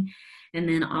marketing. And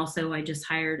then also I just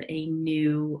hired a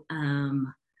new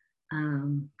kind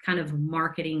of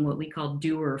marketing, what we call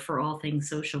doer for all things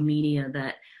social media,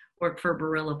 that worked for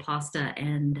Barilla Pasta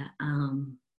and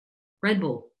Red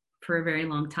Bull for a very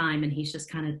long time. And he's just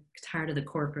kind of tired of the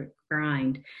corporate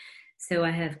grind. So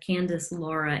I have Candace,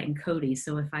 Laura, and Cody.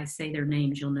 So if I say their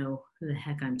names, you'll know who the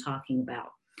heck I'm talking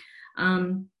about.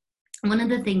 One of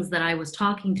the things that I was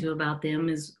talking to about them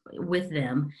is what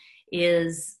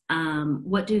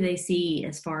do they see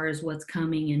as far as what's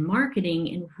coming in marketing,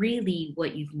 and really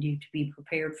what you can do to be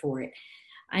prepared for it.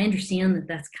 I understand that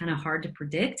that's kind of hard to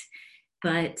predict,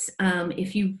 but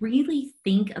if you really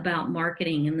think about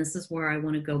marketing, and this is where I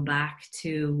want to go back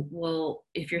to, well,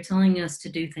 if you're telling us to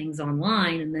do things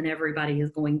online and then everybody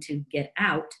is going to get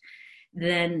out,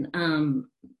 then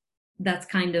that's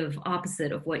kind of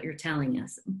opposite of what you're telling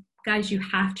us. Guys, you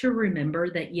have to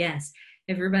remember that, yes,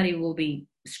 everybody will be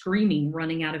screaming,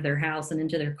 running out of their house and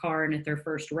into their car and at their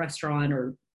first restaurant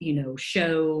or,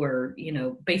 show or,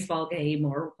 baseball game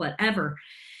or whatever.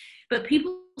 But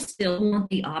people still want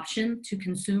the option to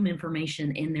consume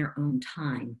information in their own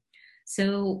time.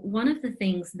 So one of the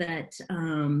things that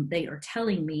they are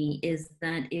telling me is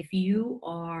that if you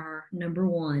are, number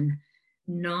one,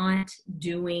 not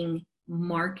doing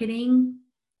marketing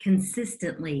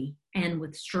consistently and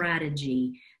with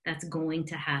strategy, that's going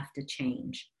to have to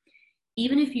change.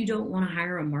 Even if you don't want to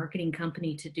hire a marketing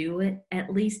company to do it,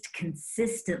 at least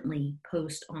consistently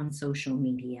post on social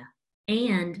media.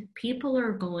 And people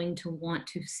are going to want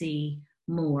to see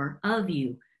more of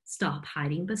you. Stop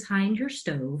hiding behind your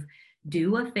stove.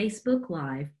 Do a Facebook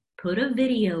Live. Put a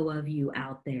video of you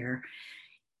out there.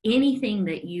 Anything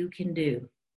that you can do.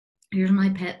 Here's my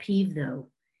pet peeve, though.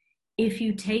 If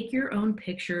you take your own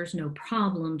pictures, no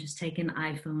problem. Just take an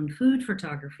iPhone food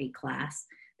photography class.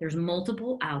 There's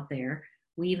multiple out there.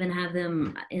 We even have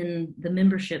them in the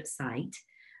membership site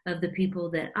of the people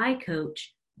that I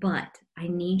coach. But I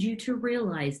need you to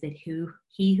realize that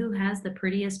he who has the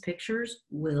prettiest pictures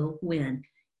will win.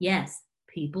 Yes,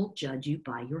 people judge you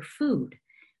by your food.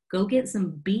 Go get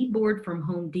some beadboard from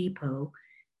Home Depot.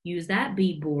 Use that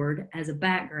beadboard as a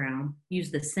background.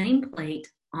 Use the same plate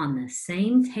on the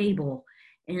same table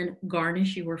and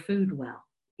garnish your food well.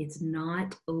 It's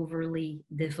not overly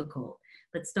difficult.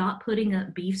 But stop putting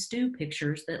up beef stew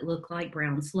pictures that look like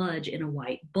brown sludge in a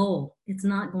white bowl. It's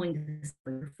not going to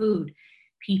sell your food.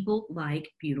 People like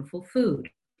beautiful food.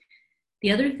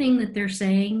 The other thing that they're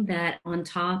saying, that on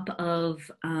top of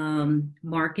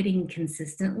marketing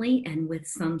consistently and with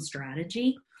some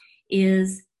strategy,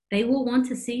 is they will want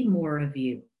to see more of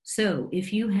you. So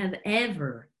if you have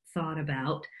ever thought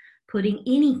about putting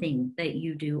anything that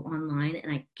you do online,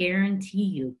 and I guarantee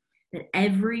you that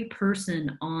every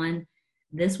person on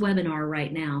this webinar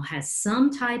right now has some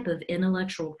type of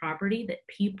intellectual property that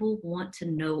people want to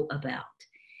know about.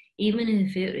 Even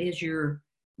if it is your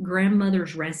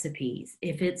grandmother's recipes,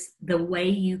 if it's the way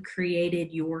you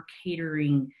created your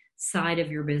catering side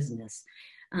of your business,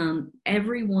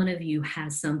 every one of you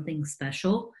has something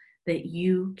special that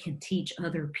you can teach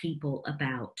other people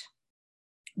about.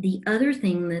 The other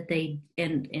thing that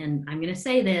and I'm going to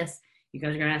say this, you guys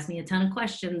are going to ask me a ton of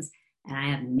questions, and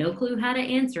I have no clue how to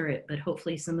answer it, but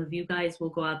hopefully some of you guys will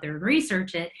go out there and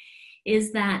research it,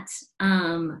 is that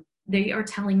they are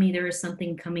telling me there is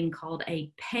something coming called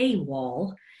a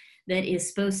paywall that is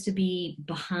supposed to be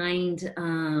behind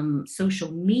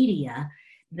social media,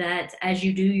 that as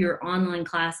you do your online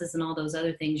classes and all those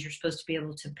other things, you're supposed to be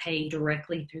able to pay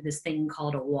directly through this thing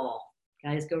called a wall.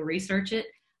 Guys, go research it.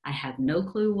 I have no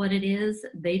clue what it is.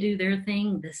 They do their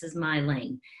thing. This is my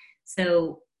lane.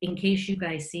 So in case you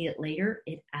guys see it later,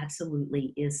 it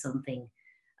absolutely is something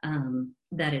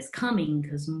that is coming,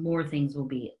 because more things will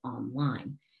be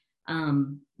online.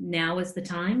 Now is the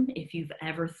time. If you've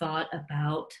ever thought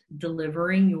about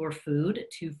delivering your food,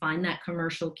 to find that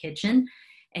commercial kitchen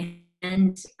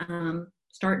and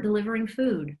start delivering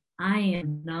food. I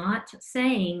am not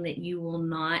saying that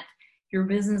your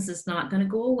business is not going to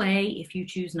go away if you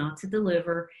choose not to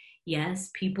deliver. Yes,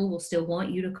 people will still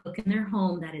want you to cook in their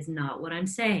home. That is not what I'm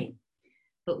saying.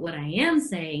 But what I am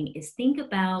saying is think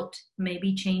about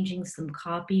maybe changing some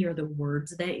copy or the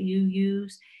words that you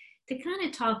use to kind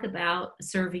of talk about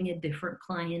serving a different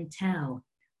clientele,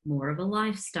 more of a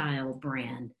lifestyle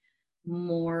brand,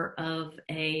 more of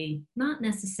a not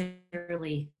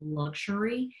necessarily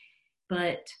luxury,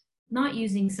 but not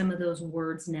using some of those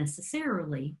words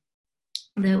necessarily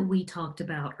that we talked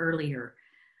about earlier.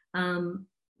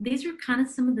 These are kind of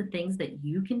some of the things that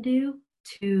you can do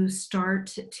to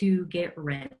start to get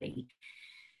ready.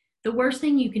 The worst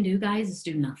thing you can do, guys, is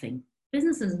do nothing.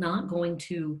 Business is not going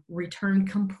to return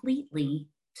completely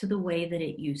to the way that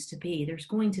it used to be. There's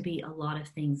going to be a lot of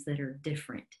things that are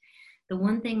different. The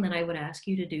one thing that I would ask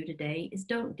you to do today is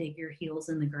don't dig your heels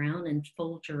in the ground and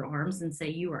fold your arms and say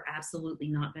you are absolutely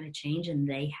not going to change and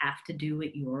they have to do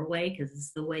it your way because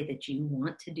it's the way that you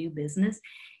want to do business.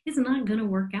 It's not going to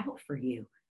work out for you.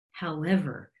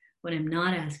 However, what I'm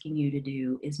not asking you to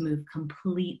do is move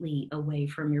completely away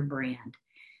from your brand.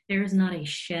 There is not a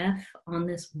chef on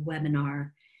this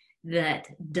webinar that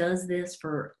does this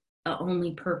for the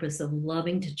only purpose of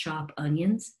loving to chop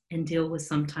onions and deal with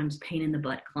sometimes pain in the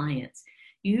butt clients.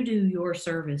 You do your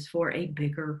service for a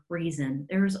bigger reason.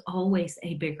 There's always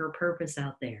a bigger purpose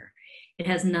out there. It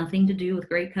has nothing to do with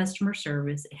great customer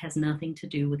service. It has nothing to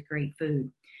do with great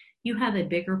food. You have a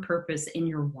bigger purpose in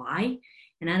your why,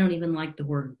 and I don't even like the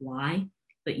word why,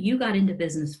 but you got into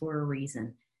business for a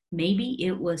reason. Maybe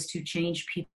it was to change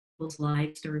people's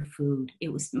lives through food.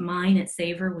 It was mine at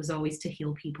Savor was always to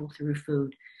heal people through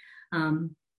food.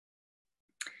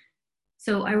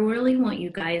 So I really want you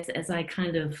guys, as I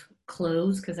kind of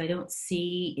close, because I don't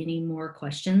see any more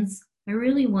questions, I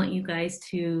really want you guys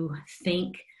to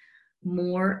think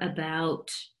more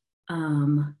about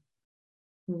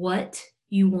what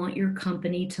you want your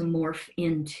company to morph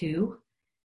into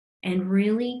and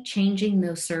really changing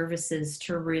those services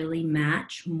to really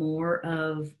match more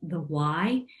of the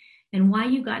why and why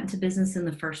you got into business in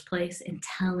the first place and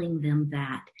telling them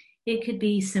that. It could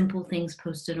be simple things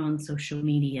posted on social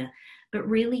media, but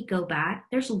really go back.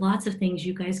 There's lots of things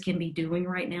you guys can be doing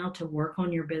right now to work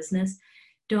on your business.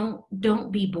 Don't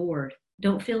be bored.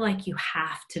 Don't feel like you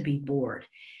have to be bored.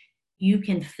 You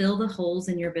can fill the holes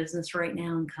in your business right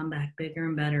now and come back bigger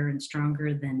and better and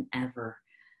stronger than ever.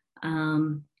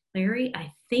 Larry,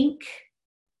 I think,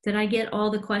 did I get all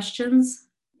the questions?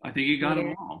 I think you got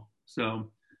them all.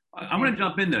 So I'm going to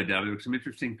jump in though, Deb. There were some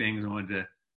interesting things I wanted to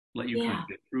let you kind of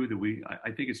get through that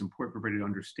I think it's important for everybody to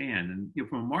understand. And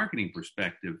from a marketing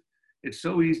perspective, it's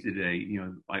so easy today.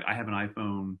 I have an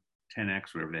iPhone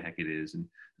 10X, whatever the heck it is, and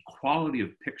the quality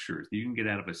of pictures that you can get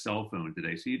out of a cell phone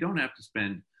today. So you don't have to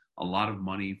spend a lot of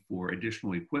money for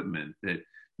additional equipment that,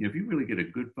 if you really get a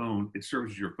good phone, it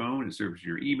serves as your phone, it serves as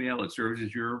your email, it serves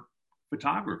as your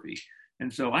photography.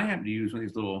 And so I happen to use one of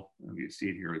these little, you see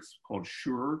it here, it's called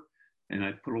Shure. And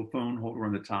I put a little phone holder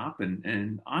on the top,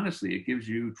 and honestly, it gives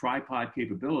you tripod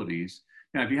capabilities.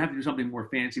 Now, if you have to do something more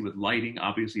fancy with lighting,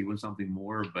 obviously you want something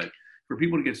more, but for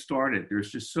people to get started, there's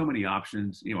just so many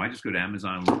options. I just go to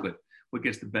Amazon and look at what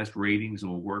gets the best ratings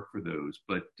and will work for those.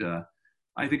 But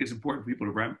I think it's important for people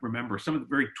to remember some of the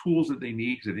very tools that they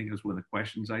need, because I think that's one of the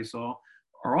questions I saw,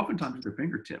 are oftentimes at their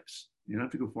fingertips. You don't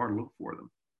have to go far to look for them.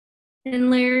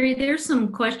 And Larry, there's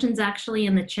some questions actually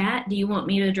in the chat. Do you want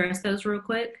me to address those real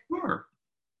quick? Sure.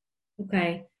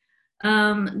 Okay.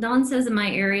 Don says in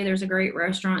my area, there's a great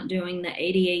restaurant doing the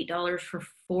 $88 for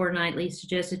 4 nightly,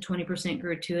 suggested 20%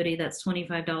 gratuity. That's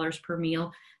 $25 per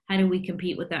meal. How do we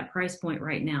compete with that price point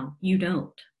right now? You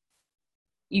don't.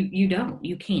 You don't.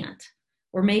 You can't.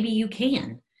 Or maybe you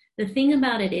can. The thing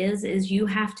about it is you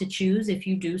have to choose, if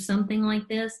you do something like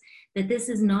this, that this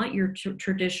is not your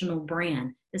traditional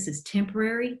brand. This is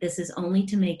temporary. This is only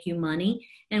to make you money.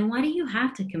 And why do you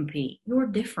have to compete? You're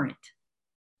different.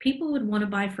 People would want to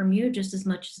buy from you just as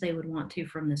much as they would want to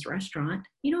from this restaurant.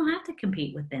 You don't have to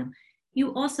compete with them.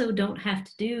 You also don't have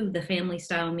to do the family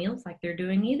style meals like they're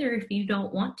doing either if you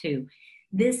don't want to.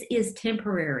 This is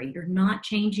temporary. You're not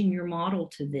changing your model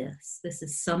to this. This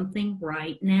is something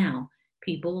right now.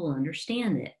 People will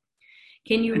understand it.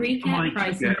 Can you recap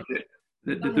pricing?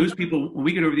 Those people, when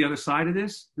we get over the other side of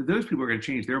this, those people are going to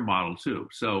change their model too.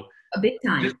 So a big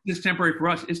time. It's temporary for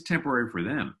us. It's temporary for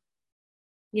them.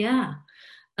 Yeah.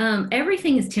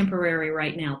 Everything is temporary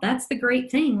right now. That's the great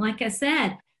thing. Like I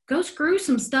said, go screw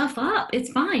some stuff up.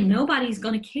 It's fine. Nobody's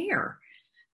going to care.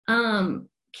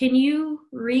 Can you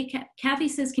recap? Kathy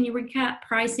says, can you recap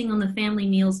pricing on the family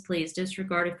meals, please?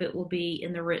 Disregard if it will be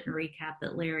in the written recap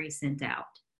that Larry sent out.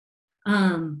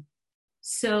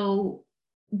 So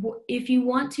if you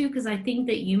want to, because I think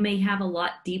that you may have a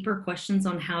lot deeper questions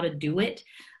on how to do it,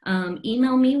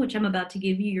 email me, which I'm about to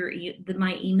give you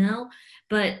my email.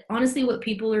 But honestly, what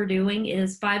people are doing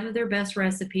is 5 of their best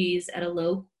recipes at a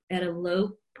low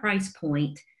price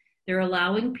point. They're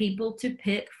allowing people to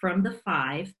pick from the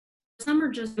 5. Some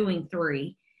are just doing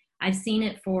 3. I've seen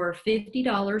it for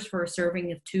 $50 for a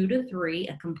serving of 2 to 3,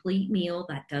 a complete meal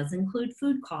that does include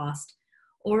food cost,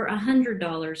 or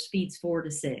 $100 feeds 4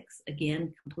 to 6.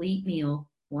 Again, complete meal,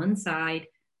 one side,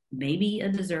 maybe a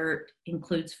dessert,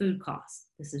 includes food costs.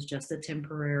 This is just a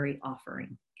temporary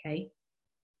offering, okay?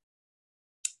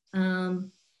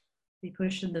 We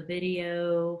pushing the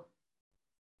video.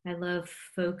 I love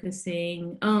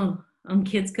focusing. Oh, on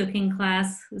kids cooking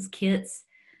class, is kits.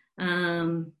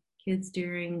 Kids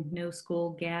during no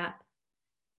school gap.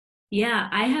 Yeah,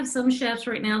 I have some chefs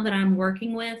right now that I'm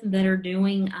working with that are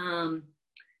doing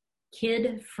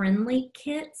kid-friendly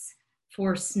kits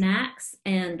for snacks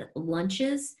and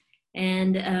lunches,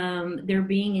 and they're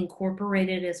being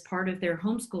incorporated as part of their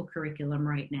homeschool curriculum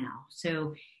right now.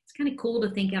 So it's kind of cool to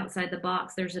think outside the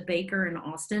box. There's a baker in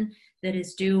Austin that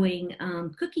is doing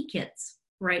cookie kits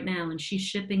right now, and she's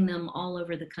shipping them all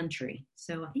over the country.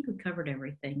 So I think we covered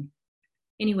everything.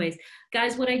 Anyways,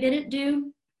 guys, what I didn't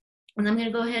do, and I'm going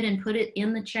to go ahead and put it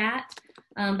in the chat,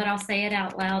 but I'll say it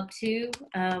out loud too.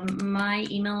 My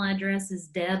email address is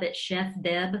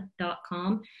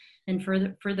deb@chefdeb.com. And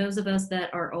for those of us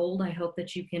that are old, I hope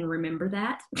that you can remember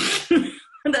that.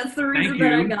 That's the reason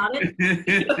that I got it.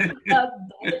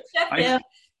 Chef Deb.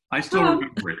 I still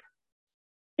remember it.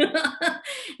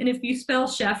 And if you spell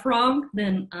chef wrong,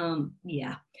 then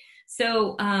yeah.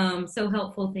 So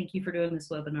helpful. Thank you for doing this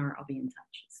webinar. I'll be in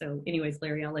touch. So anyways,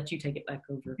 Larry, I'll let you take it back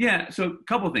over. Yeah, so a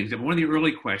couple of things. One of the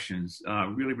early questions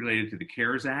really related to the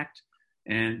CARES Act,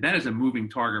 and that is a moving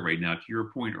target right now. To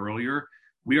your point earlier,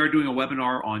 we are doing a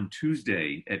webinar on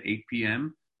Tuesday at 8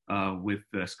 p.m. With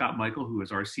Scott Michael, who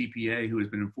is our CPA, who has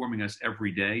been informing us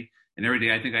every day. And every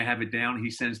day I think I have it down.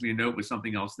 He sends me a note with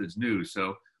something else that's new.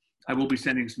 So I will be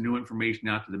sending some new information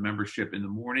out to the membership in the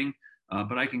morning.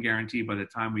 But I can guarantee by the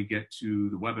time we get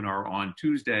to the webinar on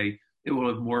Tuesday, it will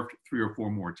have morphed 3 or 4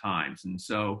 more times. And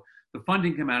so the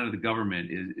funding come out of the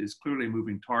government is clearly a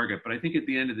moving target. But I think at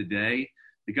the end of the day,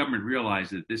 the government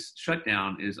realized that this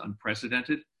shutdown is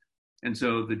unprecedented. And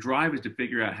so the drive is to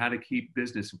figure out how to keep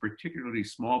business, and particularly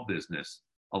small business,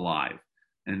 alive.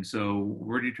 And so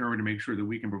we're determined to make sure that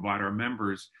we can provide our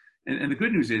members. And the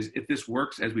good news is, if this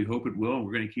works as we hope it will, and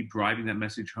we're going to keep driving that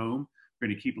message home, we're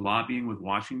going to keep lobbying with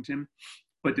Washington.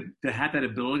 But to have that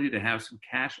ability to have some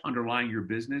cash underlying your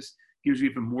business gives you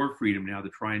even more freedom now to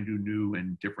try and do new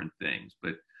and different things.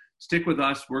 But stick with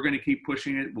us. We're going to keep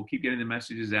pushing it. We'll keep getting the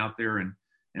messages out there, and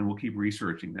we'll keep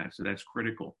researching that. So that's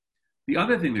critical. The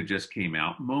other thing that just came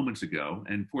out moments ago,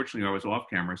 and fortunately I was off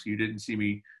camera, so you didn't see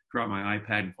me drop my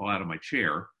iPad and fall out of my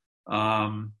chair. A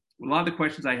lot of the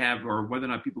questions I have are whether or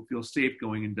not people feel safe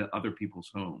going into other people's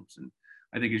homes. And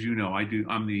I think, as you know,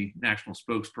 I'm the national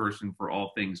spokesperson for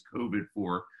all things COVID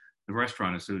for the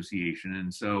Restaurant Association.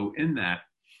 And so in that,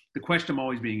 the question I'm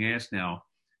always being asked now,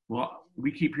 well,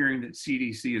 we keep hearing that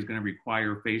CDC is going to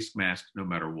require face masks no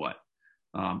matter what.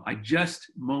 I just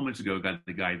moments ago got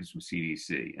the guidance from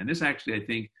CDC. And this actually, I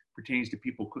think, pertains to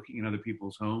people cooking in other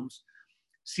people's homes.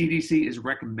 CDC is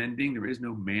recommending, there is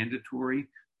no mandatory,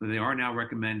 but they are now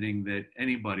recommending that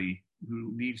anybody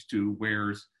who needs to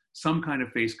wears some kind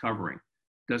of face covering.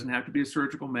 Doesn't have to be a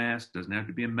surgical mask, doesn't have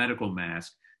to be a medical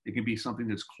mask. It can be something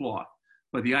that's cloth.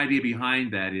 But the idea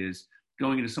behind that is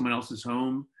going into someone else's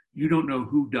home, you don't know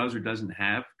who does or doesn't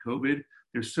have COVID.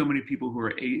 There's so many people who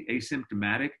are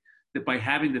asymptomatic that by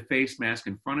having the face mask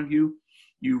in front of you,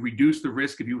 you reduce the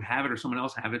risk if you have it or someone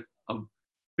else have it of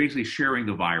basically sharing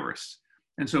the virus.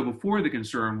 And so before, the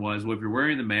concern was, well, if you're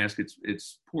wearing the mask,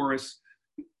 it's porous,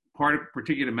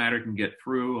 particulate matter can get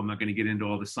through. I'm not going to get into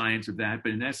all the science of that,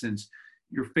 but in essence,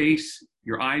 your face,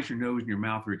 your eyes, your nose, and your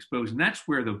mouth are exposed, and that's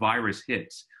where the virus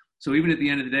hits. So even at the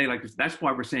end of the day, like that's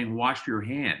why we're saying wash your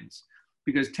hands,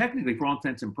 because technically, for all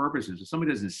intents and purposes, if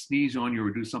somebody doesn't sneeze on you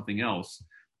or do something else,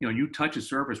 you touch a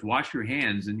surface, wash your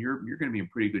hands, and you're going to be in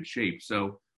pretty good shape.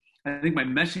 So I think my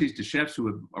message to chefs who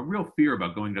have a real fear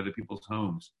about going to other people's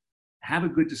homes, have a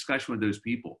good discussion with those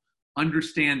people.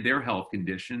 Understand their health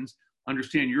conditions,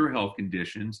 understand your health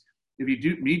conditions. If you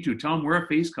do need to, tell them wear a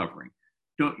face covering.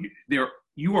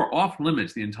 You are off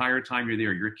limits the entire time you're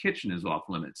there. Your kitchen is off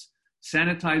limits.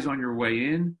 Sanitize on your way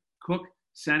in, cook,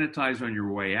 sanitize on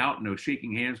your way out. No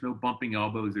shaking hands, no bumping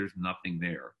elbows. There's nothing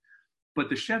there. But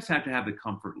the chefs have to have the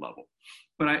comfort level.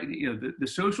 But the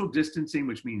social distancing,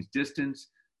 which means distance,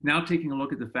 now taking a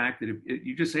look at the fact that if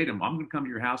you just say to them, I'm going to come to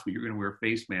your house, but you're going to wear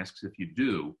face masks if you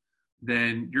do,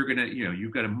 then you're going to,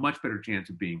 you've got a much better chance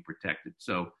of being protected.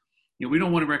 So, we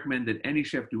don't want to recommend that any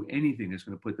chef do anything that's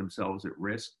going to put themselves at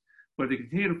risk. But if they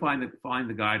continue to find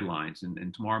the guidelines,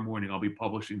 and tomorrow morning I'll be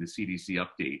publishing the CDC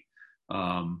update,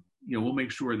 we'll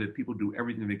make sure that people do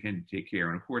everything they can to take care.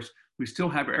 And of course, we still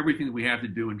have everything that we have to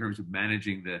do in terms of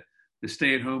managing the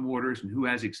stay-at-home orders and who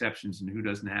has exceptions and who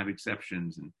doesn't have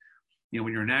exceptions. And,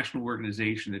 when you're a national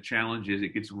organization, the challenge is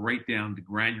it gets right down to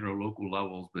granular local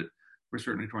levels, but we're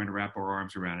certainly trying to wrap our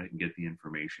arms around it and get the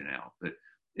information out. But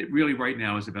it really right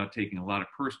now is about taking a lot of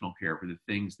personal care for the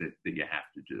things that you have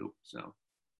to do. So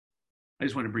I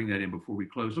just want to bring that in before we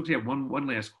close. Looks like we have one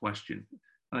last question.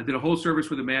 Did a whole service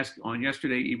with a mask on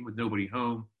yesterday, even with nobody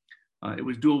home. It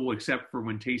was doable except for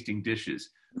when tasting dishes.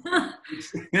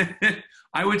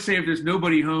 I would say if there's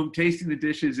nobody home, tasting the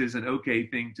dishes is an okay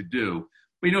thing to do.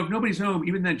 But, if nobody's home,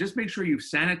 even then, just make sure you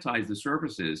sanitize the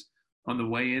surfaces on the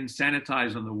way in,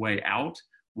 sanitize on the way out,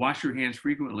 wash your hands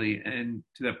frequently. And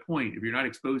to that point, if you're not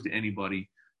exposed to anybody,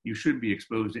 you shouldn't be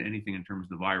exposed to anything in terms of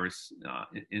the virus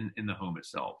in the home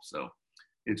itself. So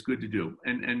it's good to do.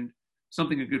 And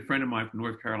something a good friend of mine from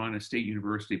North Carolina State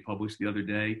University published the other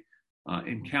day,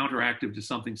 in counteractive to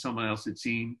something someone else had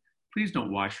seen, please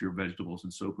don't wash your vegetables in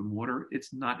soap and water.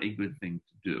 It's not a good thing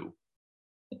to do.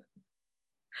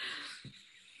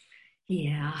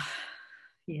 Yeah.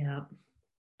 Have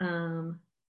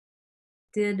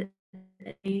been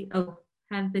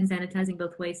sanitizing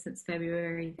both ways since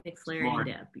February. Thanks, Larry and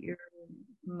Deb. You're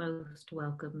most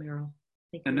welcome, Meryl.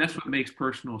 And that's what makes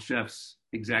personal chefs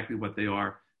exactly what they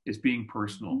are, is being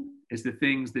personal. Mm-hmm. It's the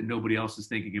things that nobody else is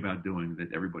thinking about doing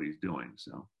that everybody's doing.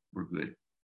 So we're good.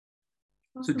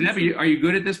 Awesome. So Deb, are you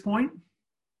good at this point?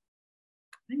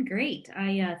 I'm great.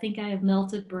 I think I have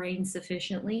melted brain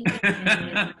sufficiently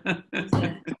and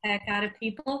the heck out of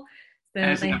people. So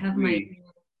as they have my,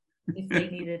 if they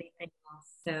need anything else.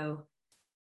 So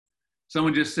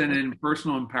someone just sent in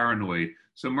personal and paranoid.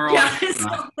 So Merle,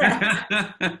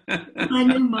 my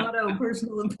new motto: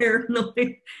 personal and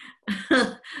paranoid.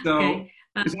 So, okay.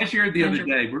 As I shared the other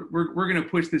day, we're going to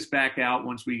push this back out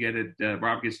once we get it.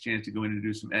 Rob gets a chance to go in and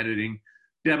do some editing.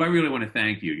 Deb, I really want to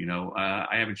thank you. I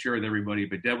haven't shared with everybody,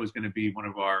 but Deb was going to be one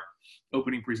of our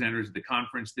opening presenters at the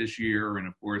conference this year, and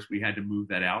of course, we had to move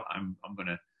that out. I'm going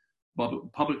to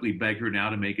publicly beg her now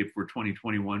to make it for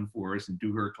 2021 for us and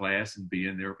do her class and be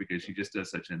in there, because she just does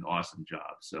such an awesome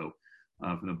job. So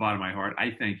from the bottom of my heart,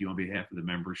 I thank you on behalf of the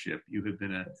membership. You have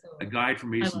been a guide for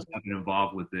me since I've been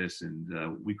involved with this,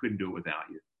 and we couldn't do it without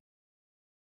you.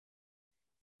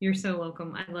 You're so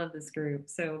welcome. I love this group.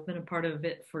 So I've been a part of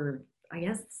it for, I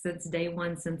guess, since day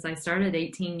one, since I started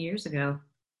 18 years ago.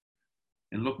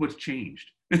 And look what's changed.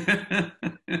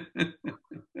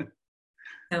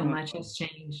 So much has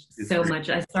changed. So much.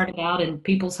 I started out in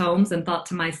people's homes and thought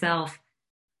to myself,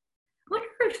 I wonder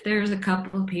if there's a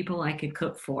couple of people I could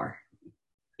cook for.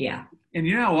 Yeah. And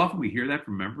you know how often we hear that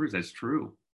from members? That's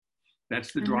true.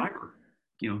 That's the driver.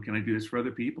 Can I do this for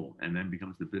other people? And then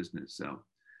becomes the business.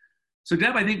 So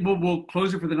Deb, I think we'll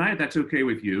close it for the night if that's okay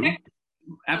with you. Okay.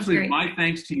 Absolutely. My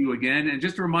thanks to you again. And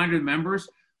just a reminder to members,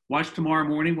 watch tomorrow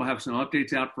morning. We'll have some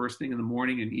updates out first thing in the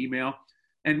morning in email.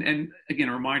 And again,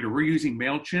 a reminder, we're using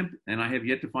MailChimp, and I have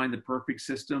yet to find the perfect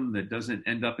system that doesn't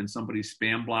end up in somebody's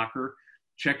spam blocker.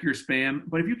 Check your spam.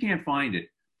 But if you can't find it,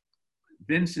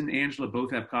 Vince and Angela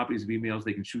both have copies of emails.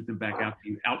 They can shoot them back out to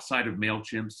you outside of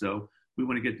MailChimp. So we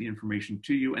want to get the information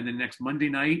to you. And then next Monday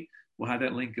night, we'll have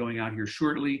that link going out here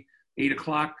shortly.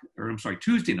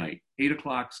 Tuesday night, 8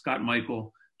 o'clock, Scott and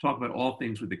Michael talk about all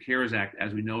things with the CARES Act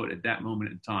as we know it at that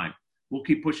moment in time. We'll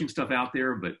keep pushing stuff out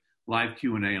there, but live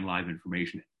Q&A and live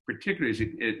information,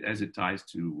 particularly as it ties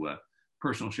to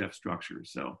personal chef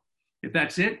structures. So if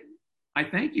that's it, I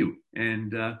thank you.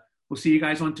 And we'll see you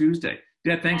guys on Tuesday.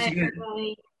 Deb, thanks again.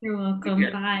 Everybody. You're welcome.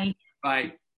 Bye.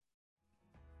 Bye.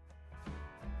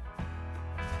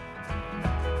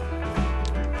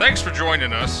 Thanks for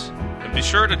joining us. And be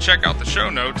sure to check out the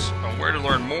show notes on where to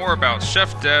learn more about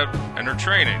Chef Deb and her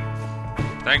training.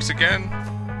 Thanks again,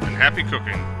 and happy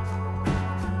cooking.